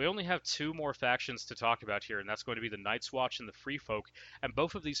 We only have 2 more factions to talk about here, and that's going to be the Night's Watch and the Free Folk, and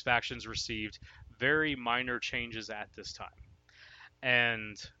both of these factions received very minor changes at this time.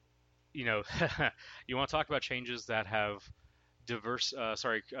 And, you want to talk about changes that have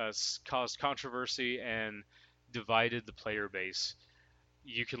caused controversy and divided the player base.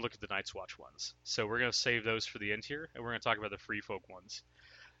 You can look at the Night's Watch ones. So we're going to save those for the end here, and we're going to talk about the Free Folk ones.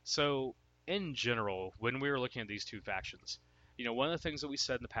 So, in general, when we were looking at these 2 factions, one of the things that we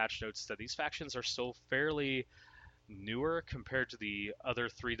said in the patch notes is that these factions are still fairly newer compared to the other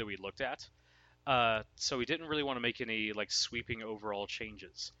 3 that we looked at. So we didn't really want to make any like sweeping overall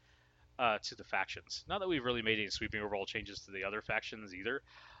changes to the factions. Not that we've really made any sweeping overall changes to the other factions either,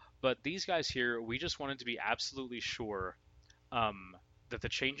 but these guys here, we just wanted to be absolutely sure um, that the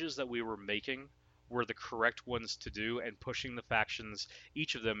changes that we were making were the correct ones to do and pushing the factions,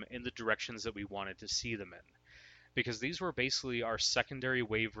 each of them, in the directions that we wanted to see them in. Because these were basically our secondary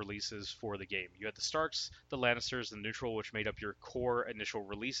wave releases for the game. You had the Starks, the Lannisters, the Neutral, which made up your core initial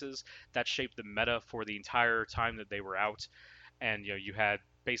releases that shaped the meta for the entire time that they were out. And you had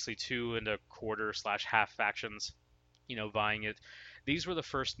basically 2 1/4 slash half factions, vying it. These were the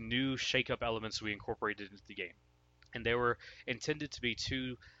first new shake-up elements we incorporated into the game, and they were intended to be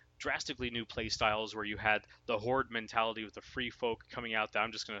two drastically new playstyles where you had the horde mentality with the free folk coming out that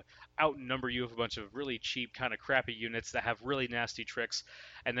I'm just going to outnumber you with a bunch of really cheap kind of crappy units that have really nasty tricks,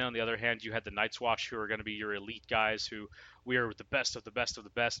 and then on the other hand you had the Night's Watch who are going to be your elite guys who we are the best of the best of the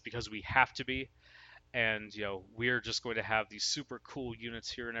best because we have to be, and we're just going to have these super cool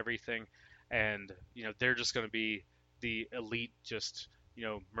units here and everything, and they're just going to be the elite just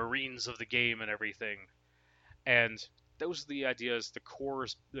marines of the game and everything. And those are the ideas, the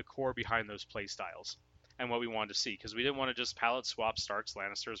core behind those play styles, and what we wanted to see. Because we didn't want to just palette swap Starks,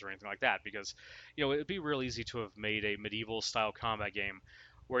 Lannisters, or anything like that. Because it'd be real easy to have made a medieval style combat game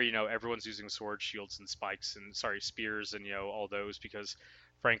where everyone's using swords, shields, and spikes, and sorry, spears, and all those. Because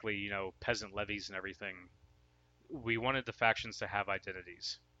frankly, peasant levies and everything. We wanted the factions to have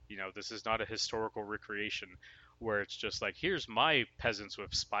identities. This is not a historical recreation where it's just like, here's my peasants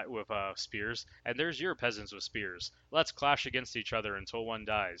with spears, and there's your peasants with spears. Let's clash against each other until one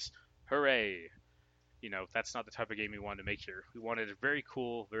dies. Hooray! That's not the type of game we wanted to make here. We wanted very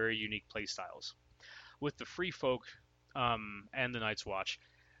cool, very unique playstyles. With the Free Folk and the Night's Watch,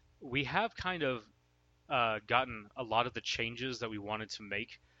 we have kind of gotten a lot of the changes that we wanted to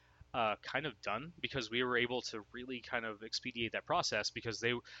make kind of done because we were able to really kind of expedite that process because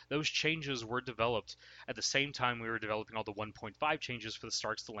those changes were developed at the same time we were developing all the 1.5 changes for the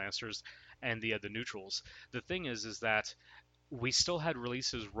Starks, the Lancers, and the neutrals. The thing is that we still had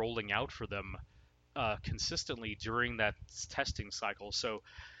releases rolling out for them consistently during that testing cycle. So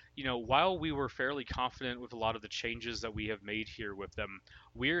while we were fairly confident with a lot of the changes that we have made here with them,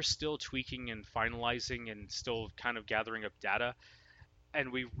 we're still tweaking and finalizing and still kind of gathering up data, and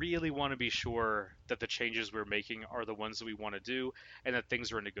we really want to be sure that the changes we're making are the ones that we want to do and that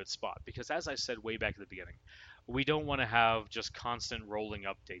things are in a good spot. Because as I said way back at the beginning, we don't want to have just constant rolling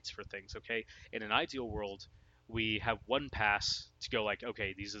updates for things, okay? In an ideal world, we have one pass to go like,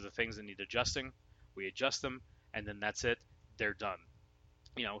 okay, these are the things that need adjusting, we adjust them, and then that's it, they're done.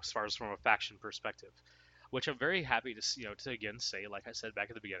 As far as from a faction perspective, which I'm very happy to to again say, like I said back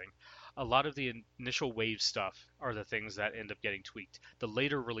at the beginning, a lot of the initial wave stuff are the things that end up getting tweaked. The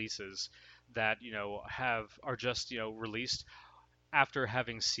later releases that are just released after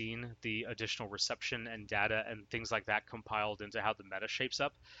having seen the additional reception and data and things like that compiled into how the meta shapes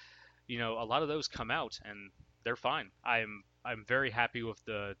up, a lot of those come out and they're fine. I'm very happy with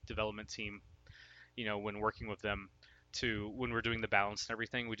the development team, when working with them to when we're doing the balance and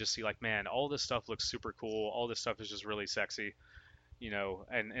everything, we just see like, man, all this stuff looks super cool. All this stuff is just really sexy,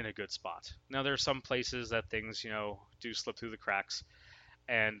 and in a good spot. Now there are some places that things, do slip through the cracks,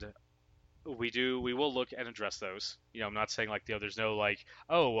 and we will look and address those. I'm not saying like, there's no like,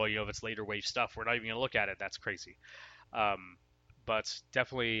 oh well, if it's later wave stuff, we're not even gonna look at it. That's crazy. But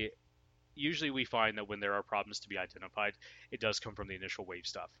definitely, usually we find that when there are problems to be identified, it does come from the initial wave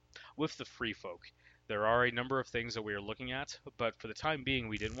stuff. With the Free Folk, there are a number of things that we are looking at, but for the time being,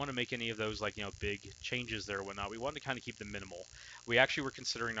 we didn't want to make any of those like big changes there or whatnot. We wanted to kind of keep them minimal. We actually were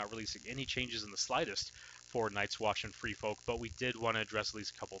considering not releasing any changes in the slightest for Night's Watch and Free Folk, but we did want to address at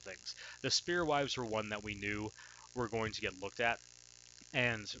least a couple things. The Spear Wives were one that we knew were going to get looked at,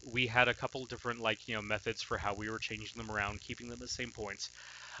 and we had a couple different methods for how we were changing them around, keeping them at the same points.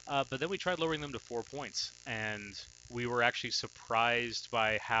 But then we tried lowering them to 4 points, and we were actually surprised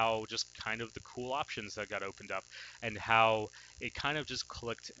by how just kind of the cool options that got opened up and how it kind of just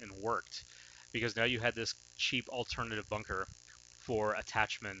clicked and worked. Because now you had this cheap alternative bunker for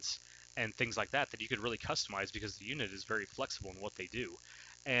attachments and things like that that you could really customize because the unit is very flexible in what they do.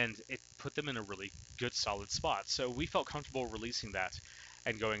 And it put them in a really good solid spot. So we felt comfortable releasing that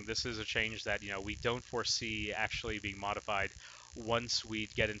and going, this is a change that we don't foresee actually being modified once we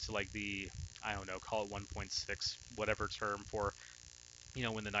get into like the, I don't know, call it 1.6 whatever term for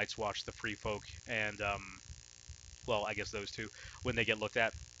when the Night's Watch, the Free Folk, and well, I guess those two, when they get looked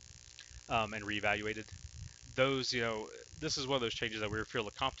at and reevaluated, those this is one of those changes that we were fairly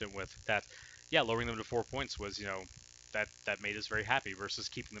confident with, that yeah, lowering them to 4 points was that made us very happy versus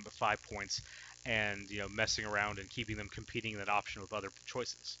keeping them at 5 points and messing around and keeping them competing in that option with other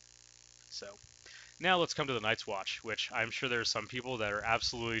choices. So now let's come to the Night's Watch, which I'm sure there's some people that are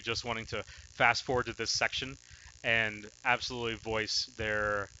absolutely just wanting to fast forward to this section and absolutely voice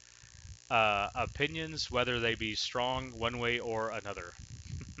their opinions, whether they be strong one way or another.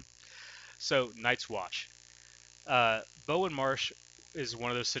 So Night's Watch. Bowen Marsh is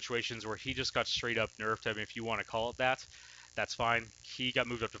one of those situations where he just got straight up nerfed. I mean, if you want to call it that, that's fine. He got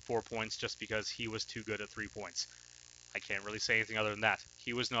moved up to 4 points just because he was too good at 3 points. I can't really say anything other than that.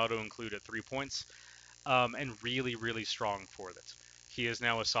 He was an auto-include at 3 points, and really, really strong for it. He is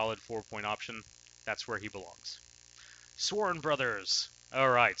now a solid 4-point option. That's where he belongs. Sworn Brothers.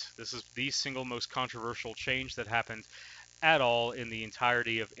 Alright, this is the single most controversial change that happened at all in the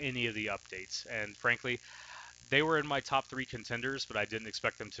entirety of any of the updates, and frankly, they were in my top 3 contenders, but I didn't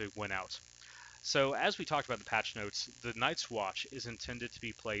expect them to win out. So, as we talked about in the patch notes, the Night's Watch is intended to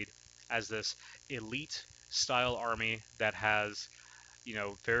be played as this elite style army that has,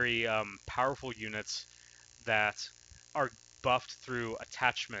 very powerful units that are buffed through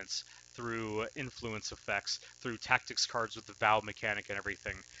attachments, through influence effects, through tactics cards with the Vow mechanic and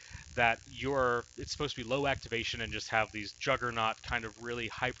everything. That it's supposed to be low activation and just have these juggernaut kind of really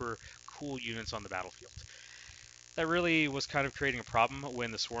hyper cool units on the battlefield. That really was kind of creating a problem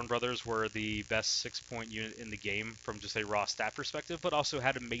when the Sworn Brothers were the best 6-point unit in the game from just a raw stat perspective, but also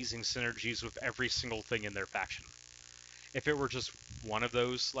had amazing synergies with every single thing in their faction. If it were just one of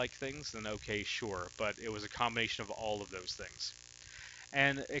those things, then okay, sure, but it was a combination of all of those things.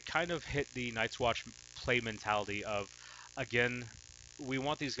 And it kind of hit the Night's Watch play mentality of, again, we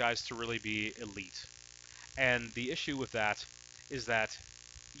want these guys to really be elite. And the issue with that is that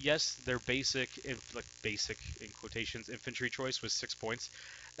yes, their basic in quotations, infantry choice was 6 points.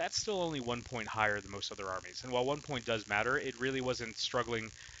 That's still only 1 point higher than most other armies. And while 1 point does matter, it really wasn't struggling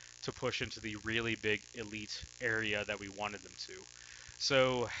to push into the really big elite area that we wanted them to.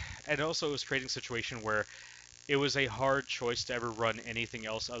 So, and also it was creating a situation where it was a hard choice to ever run anything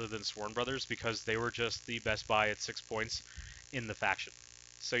else other than Sworn Brothers because they were just the best buy at 6 points in the faction.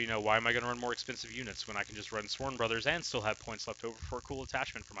 So, why am I going to run more expensive units when I can just run Sworn Brothers and still have points left over for a cool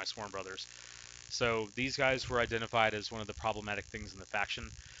attachment for my Sworn Brothers? So, these guys were identified as one of the problematic things in the faction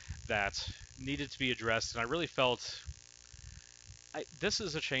that needed to be addressed, and I really felt this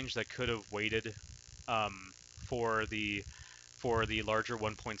is a change that could have waited for the larger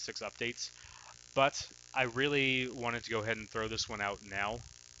 1.6 updates, but I really wanted to go ahead and throw this one out now,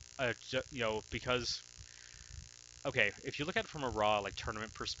 because okay, if you look at it from a raw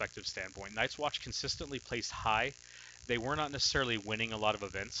tournament perspective standpoint, Night's Watch consistently placed high. They were not necessarily winning a lot of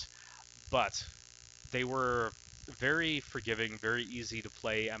events, but they were very forgiving, very easy to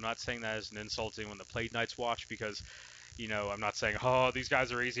play. I'm not saying that as an insult to anyone that played Night's Watch because, I'm not saying, oh, these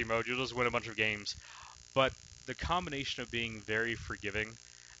guys are easy mode, you'll just win a bunch of games. But the combination of being very forgiving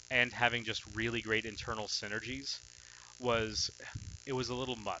and having just really great internal synergies it was a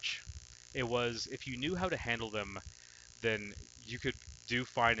little much. It was, if you knew how to handle them, then you could do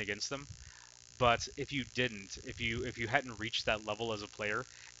fine against them. But if you didn't, if you hadn't reached that level as a player,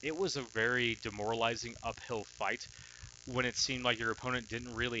 it was a very demoralizing uphill fight when it seemed like your opponent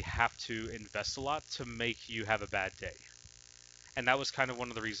didn't really have to invest a lot to make you have a bad day. And that was kind of one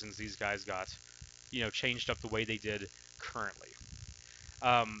of the reasons these guys got, changed up the way they did currently.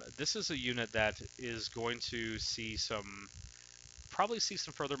 This is a unit that is going to probably see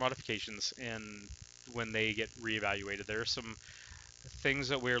some further modifications in when they get reevaluated. There are some things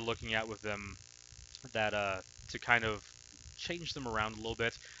that we're looking at with them that to kind of change them around a little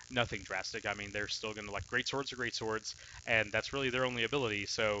bit. Nothing drastic. I mean, they're still going to great swords are great swords, and that's really their only ability.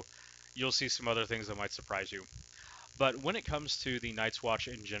 So you'll see some other things that might surprise you. But when it comes to the Night's Watch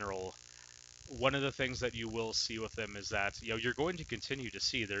in general, one of the things that you will see with them is that you're going to continue to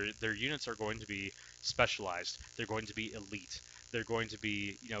see their units are going to be specialized. They're going to be elite. They're going to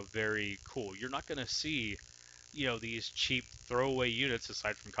be very cool. You're not going to see these cheap throwaway units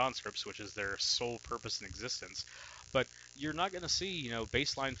aside from conscripts, which is their sole purpose in existence. But you're not going to see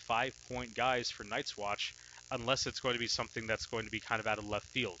baseline 5-point guys for Night's Watch unless it's going to be something that's going to be kind of out of left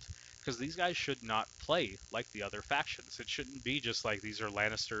field. Because these guys should not play like the other factions. It shouldn't be just like these are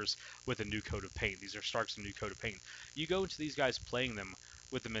Lannisters with a new coat of paint. These are Starks with a new coat of paint. You go into these guys playing them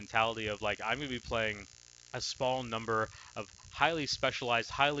with the mentality of I'm going to be playing a small number of highly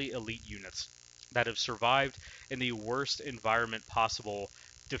specialized, highly elite units that have survived in the worst environment possible,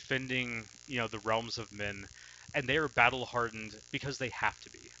 defending the realms of men, and they are battle hardened because they have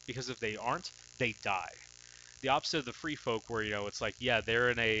to be. Because if they aren't, they die. The opposite of the free folk, where it's they're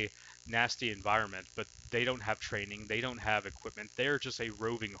in a nasty environment, but they don't have training, they don't have equipment. They're just a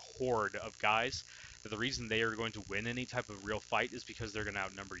roving horde of guys. That the reason they are going to win any type of real fight is because they're going to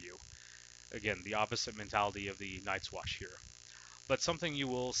outnumber you. Again, the opposite mentality of the Night's Watch here. But something you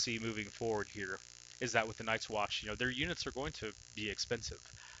will see moving forward here is that with the Night's Watch, their units are going to be expensive.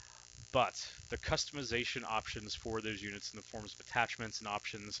 But the customization options for those units in the forms of attachments and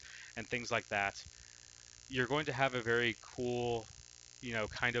options and things like that, you're going to have a very cool,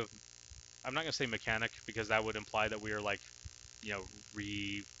 kind of, I'm not going to say mechanic because that would imply that we are like,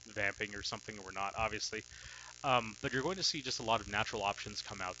 revamping or something, and we're not, obviously. But you're going to see just a lot of natural options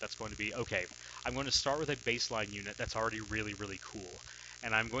come out. That's going to be, okay, I'm going to start with a baseline unit that's already really, really cool.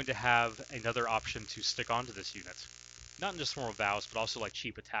 And I'm going to have another option to stick onto this unit. Not in just form of vows, but also like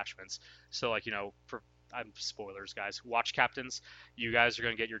cheap attachments. So like, I'm spoilers, guys. Watch captains, you guys are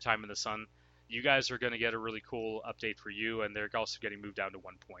going to get your time in the sun. You guys are going to get a really cool update for you, and they're also getting moved down to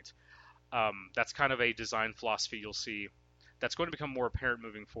 1 point. That's kind of a design philosophy you'll see that's going to become more apparent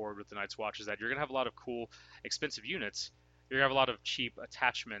moving forward with the Night's Watch, is that you're going to have a lot of cool, expensive units. You're going to have a lot of cheap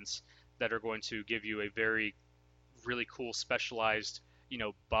attachments that are going to give you a very, really cool, specialized,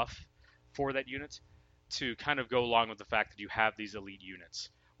 buff for that unit to kind of go along with the fact that you have these elite units.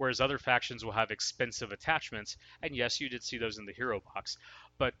 Whereas other factions will have expensive attachments, and yes, you did see those in the hero box,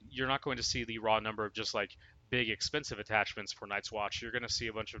 but you're not going to see the raw number of just like big expensive attachments for Night's Watch. You're going to see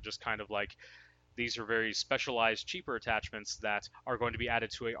a bunch of just kind of like these are very specialized, cheaper attachments that are going to be added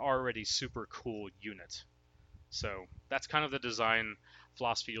to a already super cool unit. So that's kind of the design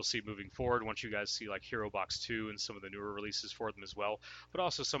philosophy you'll see moving forward once you guys see like Hero Box 2 and some of the newer releases for them as well, but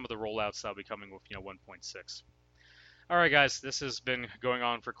also some of the rollouts that'll be coming with 1.6. All right, guys, this has been going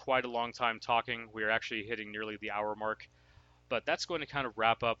on for quite a long time talking. We are actually hitting nearly the hour mark, but that's going to kind of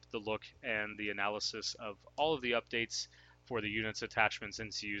wrap up the look and the analysis of all of the updates for the units, attachments,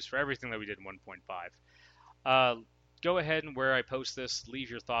 NCUs, for everything that we did in 1.5. Go ahead and where I post this, leave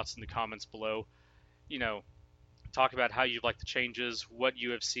your thoughts in the comments below. Talk about how you like the changes, what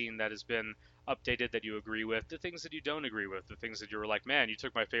you have seen that has been updated that you agree with, the things that you don't agree with, the things that you were like, man, you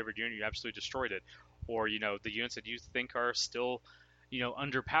took my favorite unit, you absolutely destroyed it, or the units that you think are still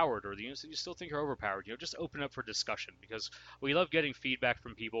underpowered, or the units that you still think are overpowered. Just open up for discussion, because we love getting feedback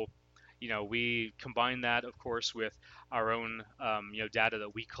from people. We combine that, of course, with our own, data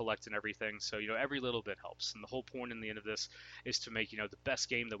that we collect and everything. So, every little bit helps. And the whole point in the end of this is to make, the best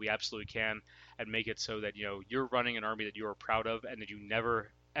game that we absolutely can, and make it so that, you're running an army that you are proud of, and that you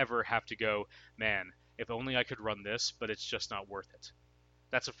never, ever have to go, man, if only I could run this, but it's just not worth it.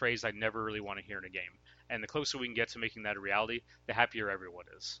 That's a phrase I never really want to hear in a game. And the closer we can get to making that a reality, the happier everyone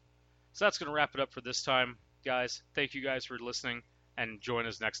is. So that's going to wrap it up for this time, guys. Thank you guys for listening, and join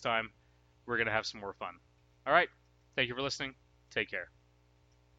us next time. We're going to have some more fun. All right. Thank you for listening. Take care.